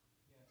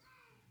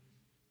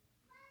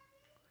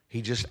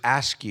 He just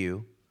asks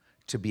you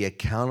to be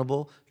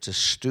accountable to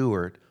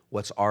steward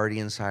what's already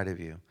inside of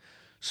you.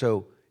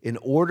 So in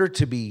order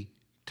to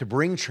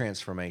bring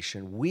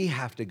transformation, we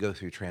have to go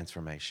through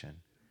transformation.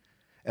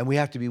 And we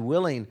have to be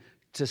willing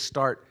to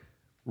start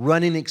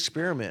running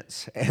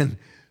experiments and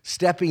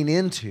stepping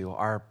into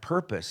our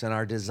purpose and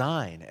our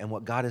design and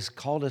what God has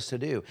called us to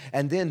do,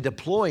 and then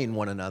deploying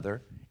one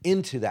another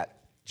into that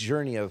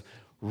journey of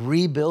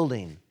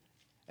rebuilding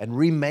and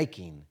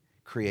remaking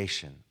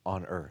creation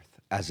on earth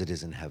as it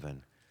is in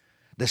heaven.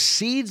 The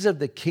seeds of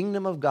the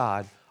kingdom of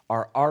God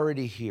are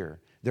already here.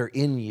 They're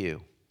in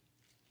you.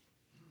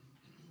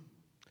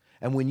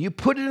 And when you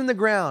put it in the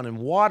ground and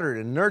water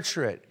it and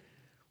nurture it,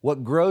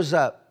 what grows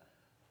up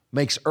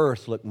makes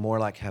earth look more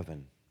like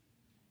heaven.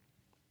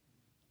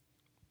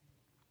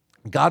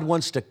 God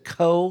wants to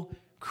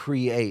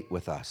co-create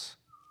with us.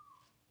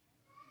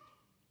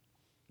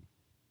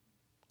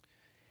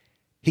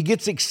 He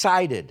gets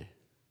excited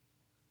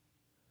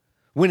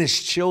when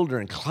his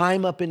children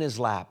climb up in his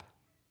lap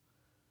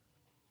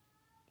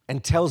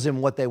and tells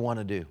him what they want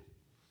to do.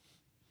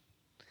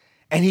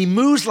 And he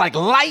moves like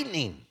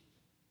lightning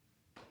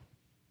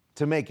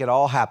to make it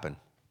all happen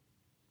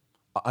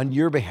on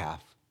your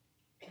behalf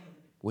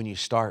when you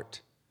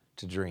start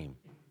to dream.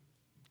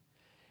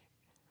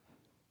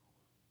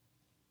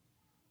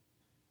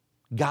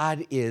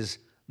 God is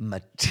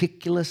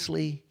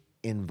meticulously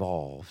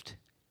involved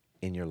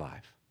in your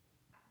life.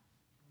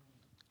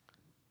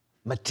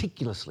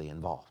 Meticulously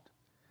involved.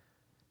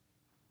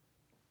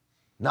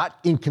 Not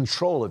in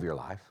control of your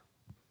life.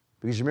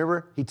 Because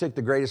remember, he took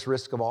the greatest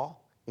risk of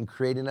all in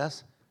creating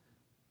us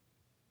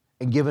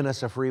and giving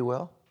us a free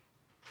will.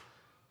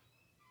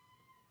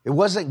 It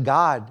wasn't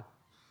God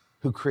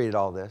who created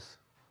all this.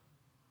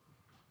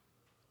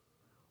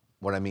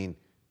 What I mean,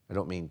 I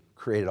don't mean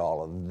created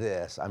all of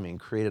this. I mean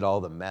created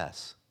all the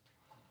mess.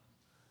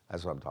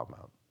 That's what I'm talking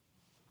about.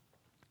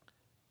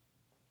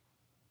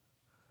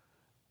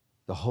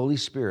 The Holy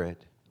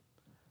Spirit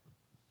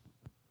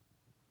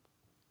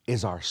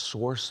is our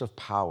source of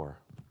power.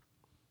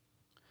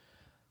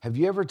 Have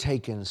you ever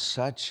taken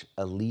such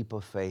a leap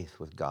of faith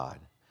with God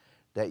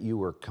that you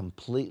were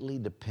completely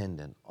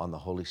dependent on the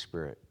Holy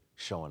Spirit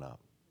showing up?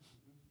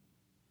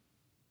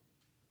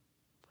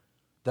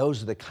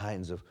 Those are the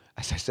kinds of,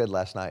 as I said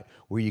last night,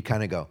 where you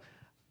kind of go,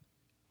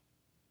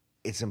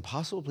 it's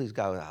impossible to please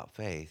God without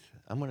faith.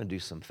 I'm going to do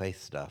some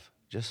faith stuff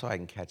just so I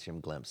can catch him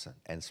glimpsing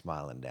and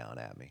smiling down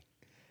at me.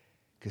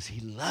 Because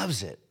he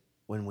loves it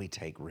when we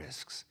take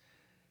risks.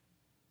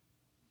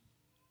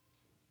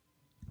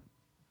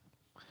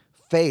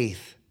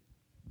 Faith,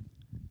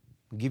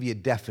 I'll give you a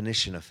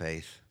definition of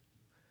faith.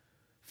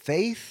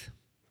 Faith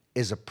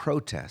is a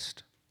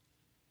protest.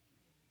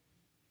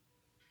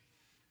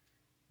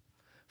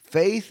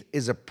 Faith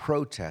is a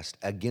protest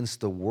against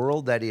the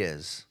world that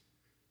is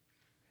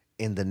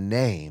in the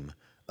name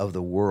of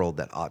the world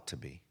that ought to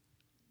be.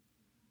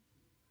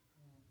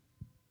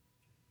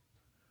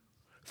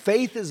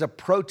 Faith is a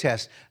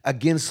protest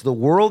against the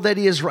world that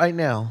is right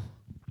now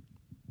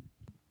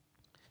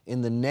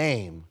in the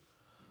name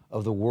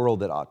of the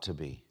world that ought to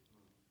be.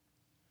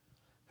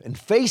 And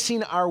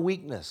facing our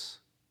weakness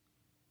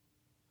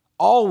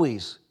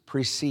always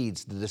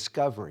precedes the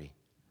discovery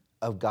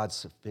of God's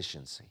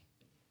sufficiency.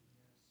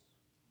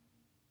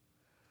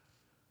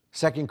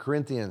 2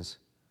 Corinthians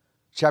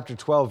chapter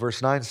 12,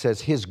 verse 9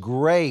 says, His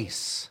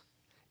grace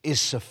is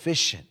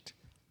sufficient,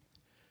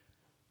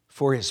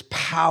 for His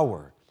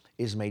power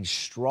is made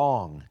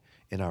strong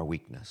in our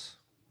weakness.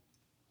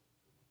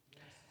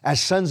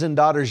 As sons and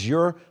daughters,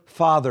 your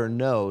Father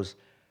knows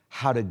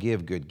how to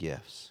give good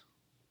gifts.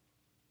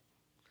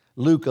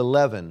 Luke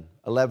 11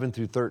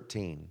 through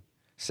 13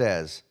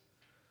 says,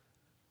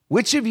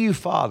 which of you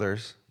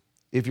fathers,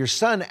 if your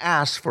son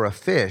asks for a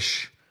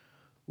fish,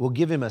 will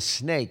give him a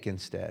snake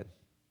instead?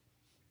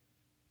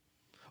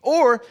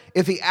 Or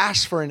if he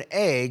asks for an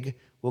egg,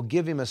 will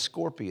give him a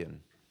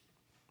scorpion?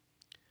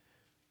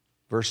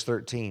 Verse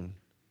 13,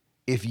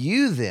 if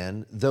you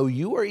then, though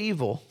you are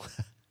evil,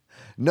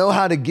 know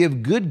how to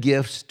give good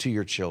gifts to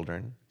your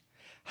children,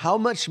 how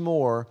much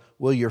more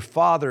will your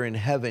Father in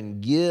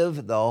heaven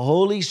give the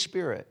Holy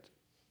Spirit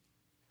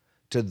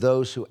to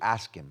those who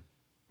ask him?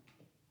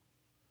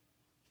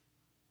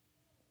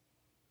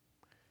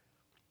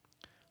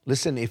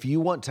 Listen, if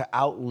you want to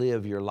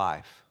outlive your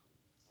life,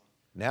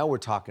 now we're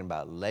talking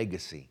about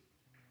legacy.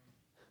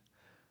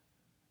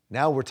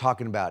 Now we're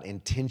talking about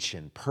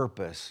intention,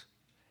 purpose.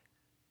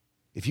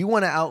 If you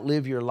want to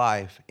outlive your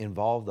life,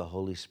 involve the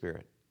Holy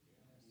Spirit.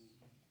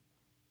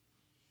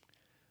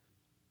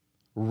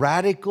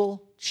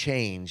 Radical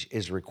change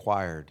is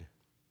required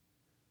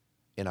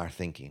in our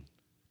thinking.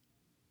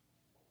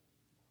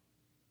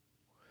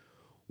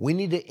 We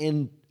need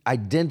to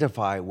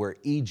identify where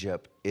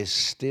Egypt is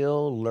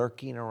still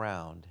lurking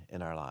around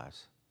in our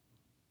lives.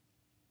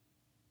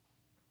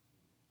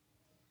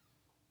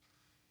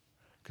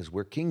 Because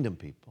we're kingdom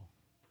people.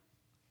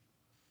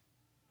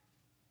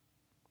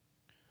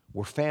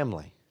 We're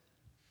family.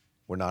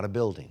 We're not a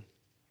building.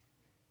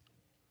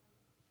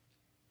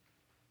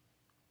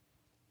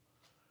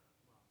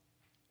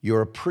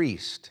 You're a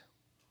priest.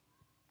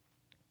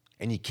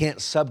 And you can't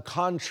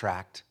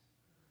subcontract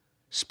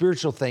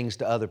spiritual things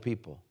to other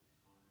people.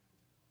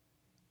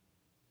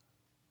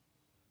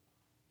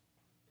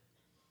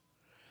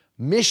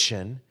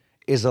 Mission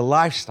is a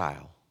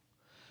lifestyle.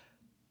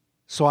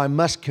 So I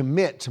must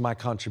commit to my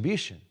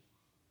contribution.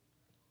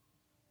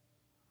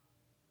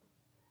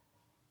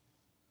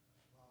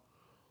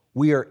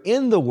 We are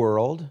in the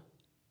world,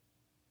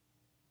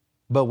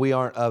 but we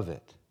aren't of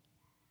it.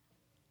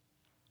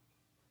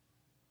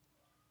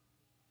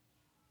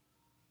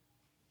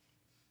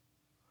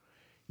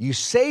 You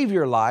save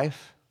your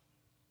life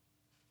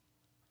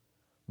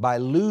by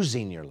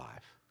losing your life.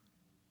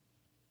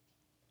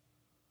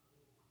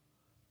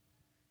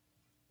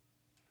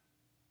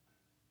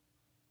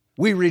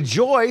 We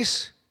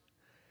rejoice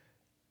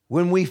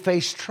when we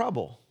face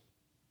trouble.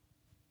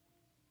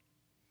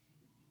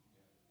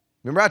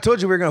 Remember I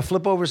told you we were going to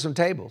flip over some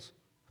tables.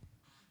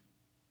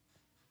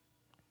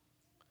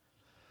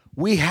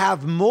 We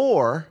have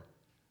more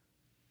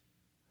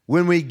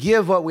when we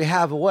give what we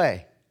have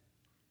away.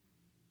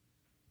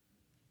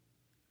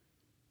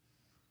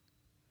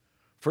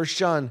 1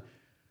 John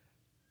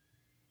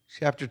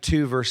chapter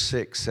 2, verse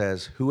 6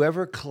 says,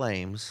 whoever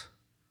claims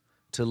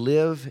to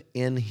live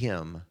in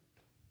him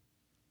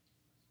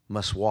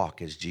must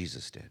walk as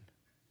Jesus did.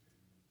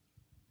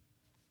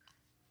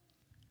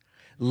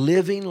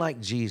 Living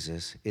like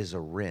Jesus is a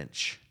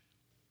wrench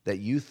that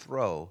you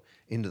throw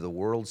into the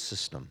world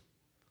system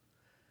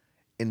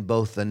in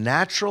both the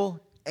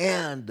natural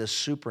and the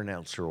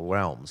supernatural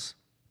realms.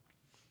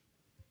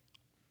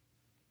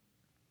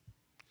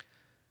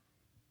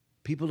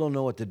 People don't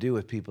know what to do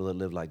with people that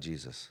live like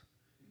Jesus.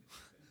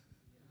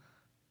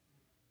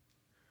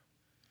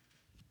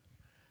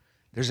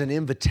 There's an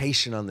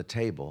invitation on the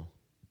table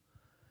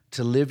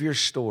to live your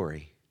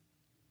story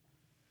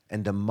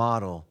and to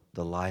model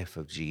the life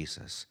of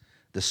Jesus,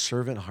 the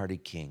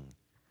servant-hearted King.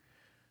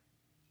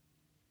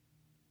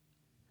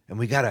 And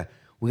we gotta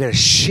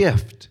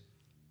shift,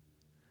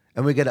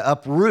 and we gotta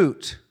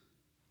uproot,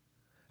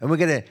 and we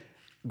gotta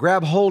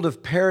grab hold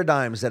of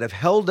paradigms that have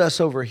held us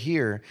over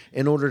here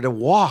in order to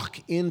walk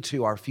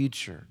into our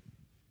future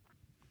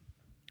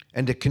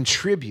and to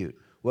contribute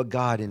what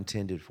God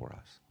intended for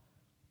us.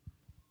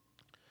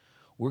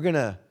 We're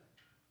gonna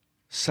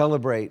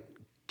celebrate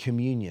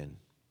communion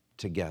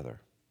together.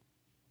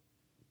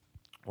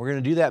 We're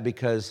going to do that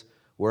because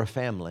we're a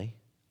family.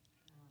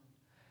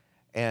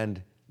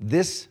 And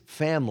this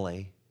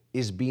family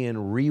is being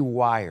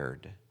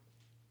rewired.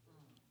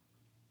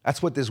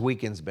 That's what this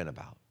weekend's been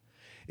about.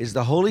 Is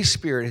the Holy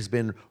Spirit has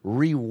been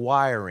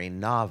rewiring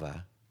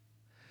Nava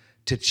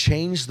to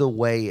change the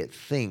way it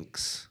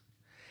thinks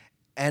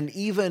and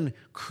even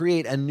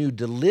create a new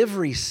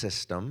delivery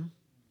system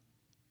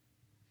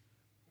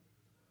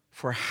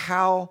for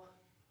how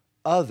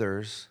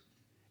others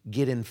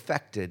get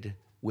infected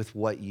with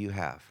what you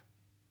have.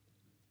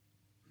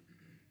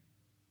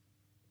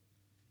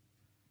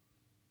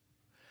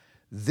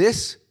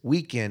 This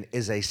weekend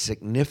is a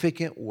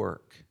significant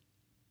work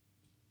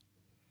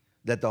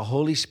that the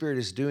Holy Spirit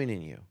is doing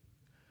in you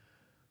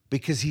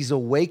because He's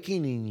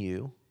awakening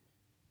you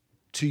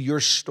to your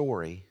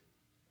story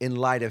in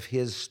light of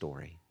His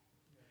story.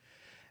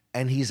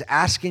 And He's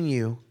asking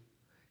you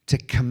to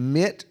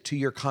commit to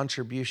your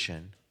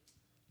contribution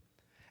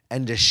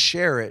and to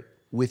share it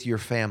with your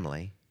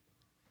family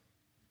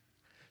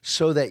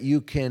so that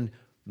you can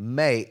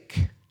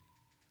make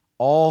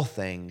all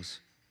things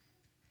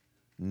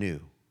new.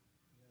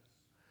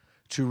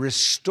 To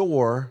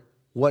restore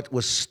what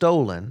was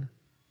stolen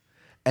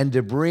and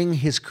to bring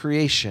His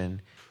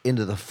creation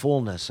into the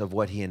fullness of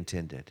what He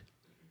intended.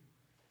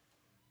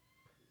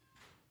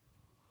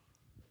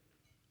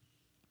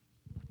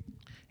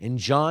 In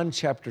John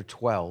chapter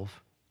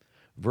 12,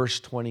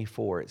 verse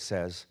 24, it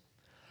says,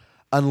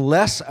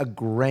 unless a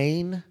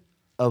grain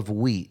of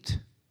wheat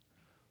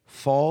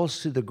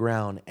falls to the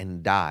ground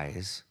and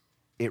dies,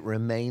 it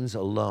remains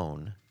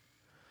alone.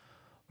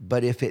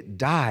 But if it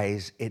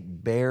dies,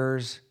 it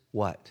bears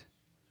what?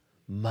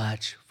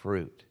 Much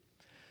fruit.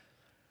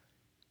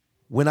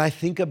 When I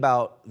think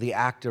about the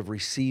act of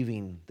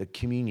receiving the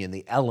communion,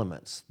 the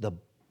elements, the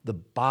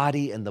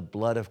body and the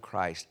blood of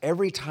Christ,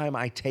 every time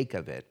I take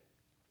of it,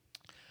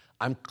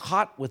 I'm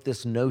caught with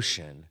this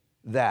notion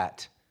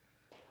that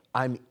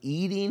I'm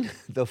eating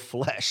the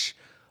flesh.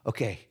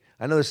 Okay,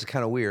 I know this is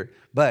kind of weird,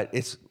 but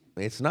it's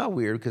not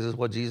weird because it's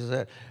what Jesus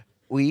said.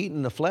 We eat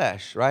in the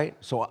flesh, right?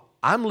 So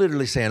I'm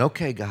literally saying,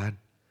 okay, God,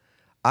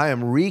 I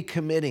am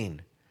recommitting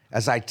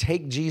as I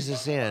take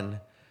Jesus in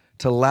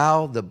to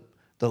allow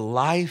the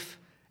life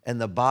and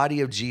the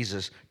body of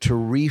Jesus to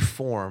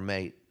reform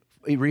me,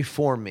 to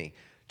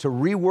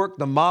rework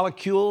the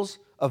molecules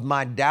of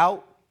my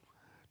doubt,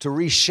 to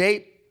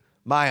reshape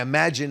my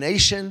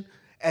imagination,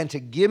 and to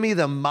give me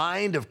the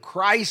mind of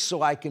Christ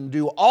so I can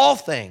do all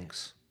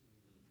things.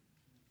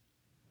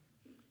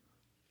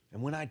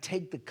 And when I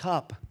take the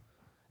cup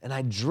and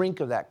I drink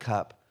of that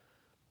cup,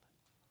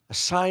 a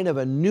sign of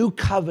a new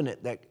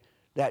covenant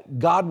that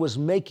God was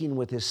making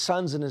with His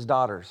sons and His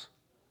daughters,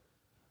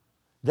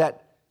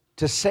 that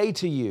to say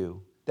to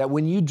you that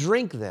when you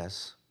drink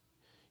this,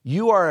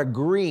 you are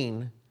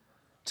agreeing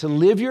to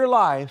live your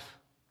life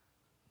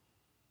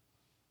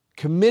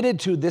committed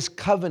to this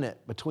covenant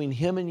between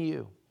Him and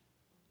you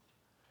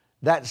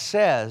that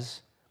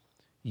says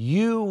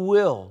you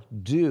will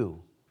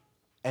do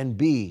and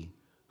be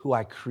who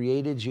I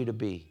created you to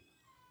be.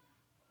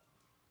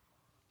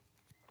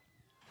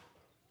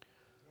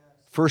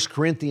 1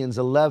 Corinthians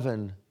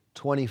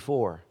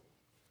 11:24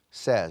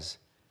 says,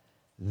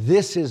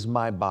 this is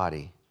my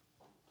body,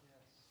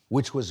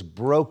 which was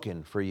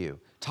broken for you.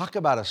 Talk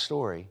about a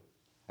story,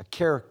 a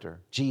character,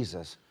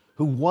 Jesus,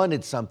 who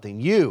wanted something,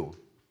 you,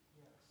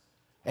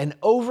 and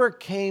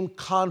overcame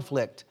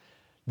conflict.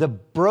 The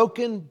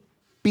broken,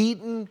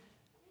 beaten,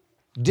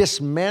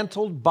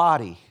 dismantled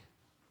body,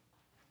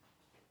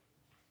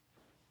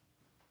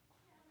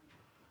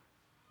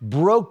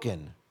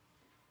 broken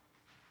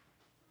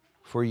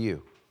for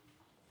you.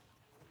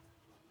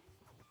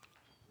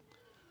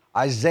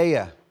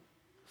 Isaiah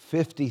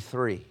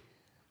 53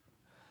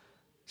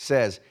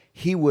 says,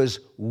 He was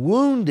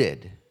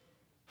wounded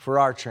for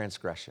our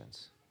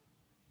transgressions.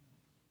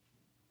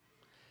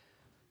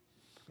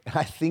 And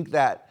I think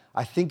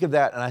of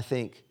that and I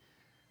think,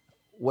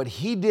 what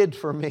He did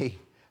for me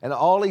and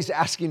all He's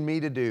asking me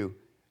to do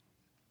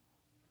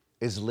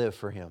is live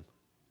for Him.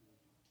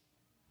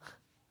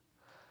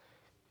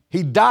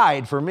 He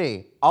died for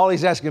me. All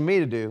He's asking me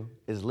to do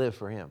is live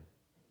for Him.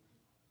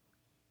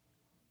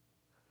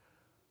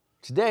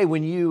 Today,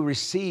 when you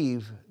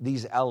receive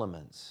these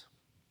elements,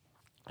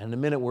 and in a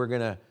minute we're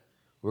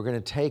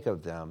gonna take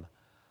of them,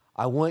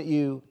 I want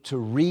you to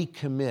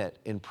recommit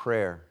in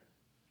prayer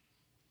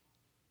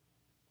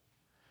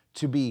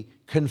to be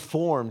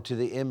conformed to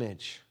the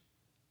image,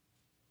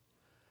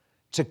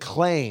 to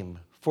claim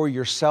for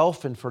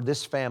yourself and for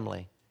this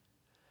family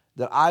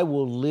that I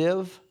will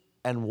live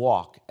and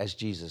walk as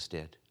Jesus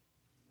did.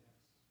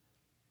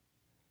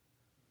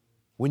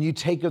 When you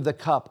take of the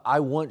cup, I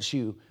want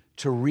you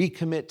to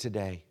recommit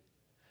today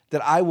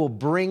that I will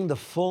bring the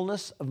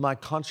fullness of my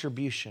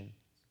contribution.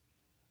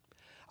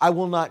 I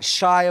will not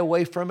shy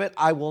away from it.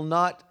 I will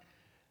not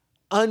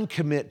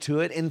uncommit to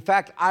it. In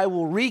fact, I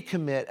will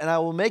recommit and I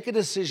will make a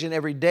decision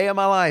every day of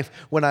my life.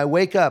 When I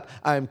wake up,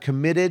 I am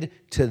committed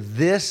to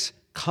this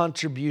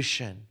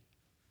contribution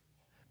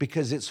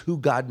because it's who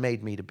God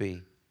made me to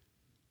be.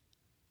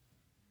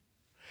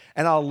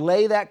 And I'll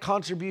lay that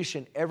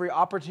contribution every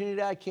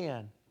opportunity I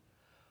can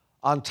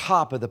on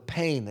top of the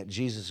pain that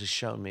Jesus has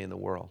shown me in the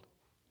world.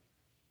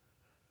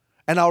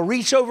 And I'll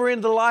reach over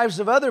into the lives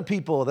of other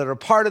people that are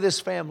part of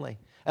this family.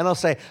 And I'll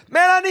say,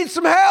 man, I need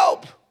some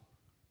help.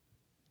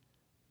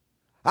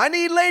 I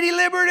need Lady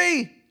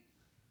Liberty.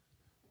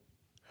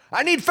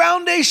 I need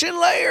Foundation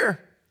Layer.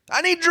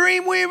 I need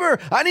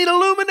Dreamweaver. I need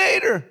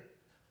Illuminator.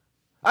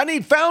 I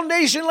need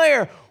Foundation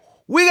Layer.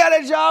 We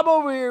got a job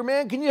over here,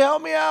 man. Can you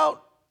help me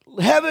out?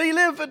 Heavy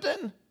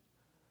lifting.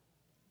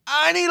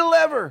 I need a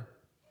lever.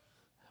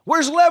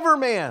 Where's Lever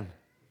Man?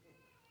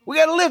 We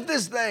got to lift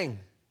this thing.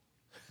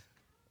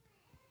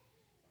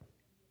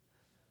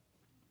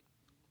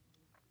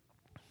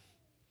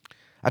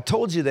 I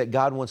told you that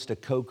God wants to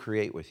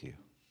co-create with you,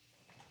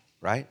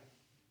 right?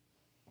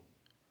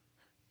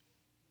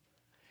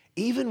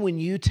 Even when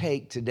you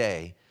take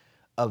today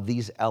of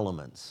these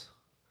elements,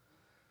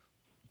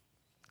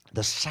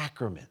 the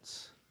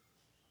sacraments,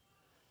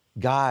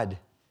 God,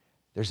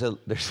 it's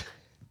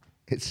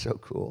so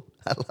cool.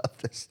 I love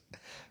this.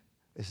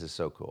 This is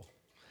so cool.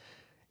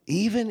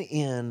 Even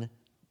in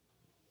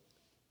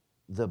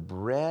the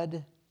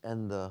bread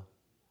and the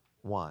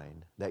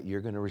wine that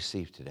you're going to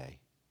receive today,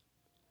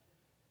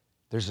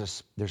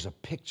 there's a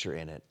picture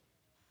in it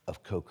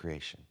of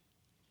co-creation.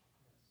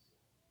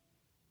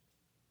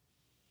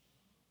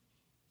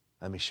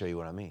 Let me show you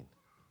what I mean.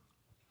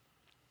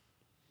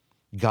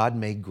 God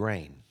made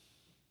grain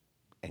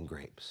and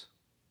grapes.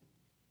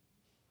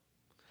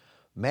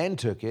 Man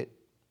took it,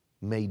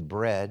 made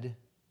bread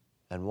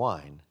and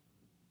wine.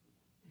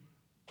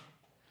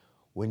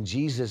 When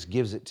Jesus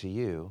gives it to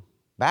you,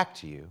 back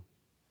to you,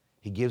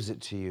 He gives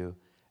it to you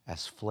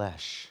as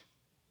flesh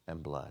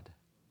and blood.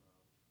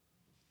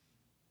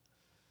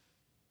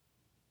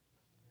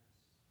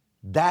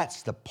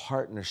 That's the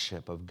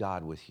partnership of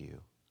God with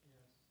you.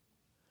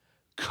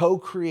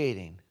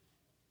 Co-creating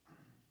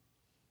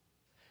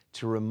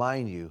to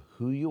remind you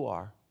who you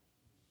are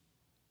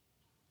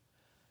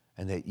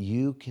and that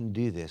you can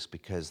do this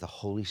because the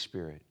Holy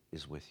Spirit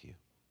is with you.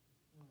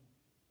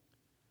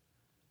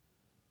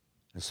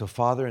 And so,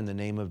 Father, in the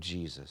name of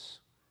Jesus,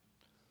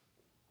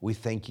 we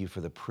thank you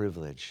for the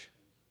privilege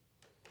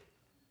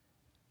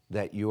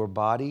that your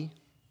body,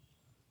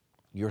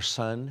 your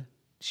Son,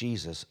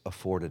 Jesus,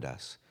 afforded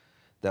us.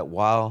 That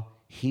while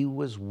He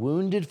was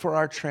wounded for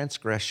our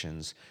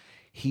transgressions,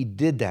 He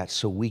did that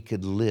so we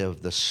could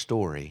live the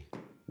story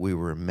we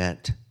were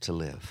meant to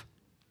live.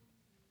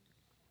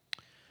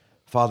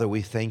 Father,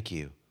 we thank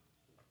you.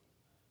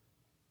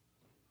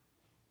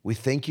 We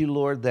thank you,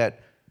 Lord,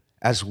 that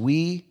as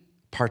we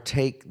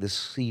partake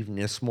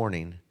this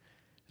morning,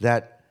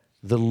 that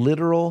the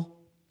literal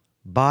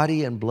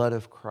body and blood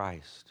of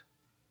Christ,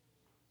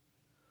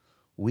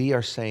 we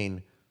are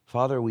saying,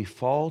 Father, we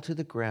fall to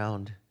the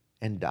ground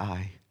and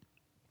die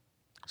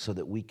so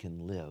that we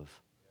can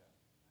live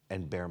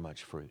and bear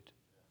much fruit.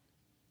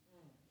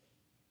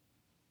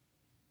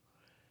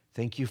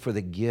 Thank you for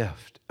the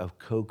gift of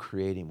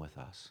co-creating with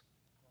us,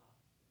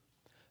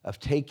 of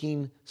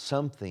taking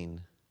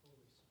something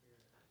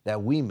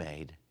that we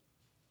made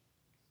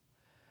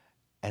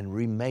and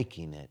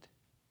remaking it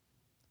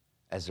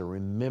as a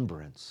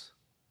remembrance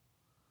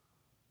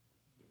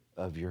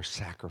of your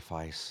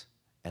sacrifice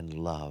and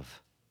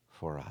love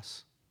for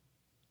us.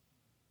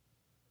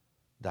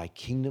 Thy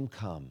kingdom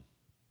come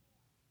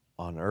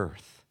on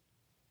earth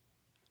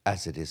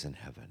as it is in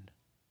heaven.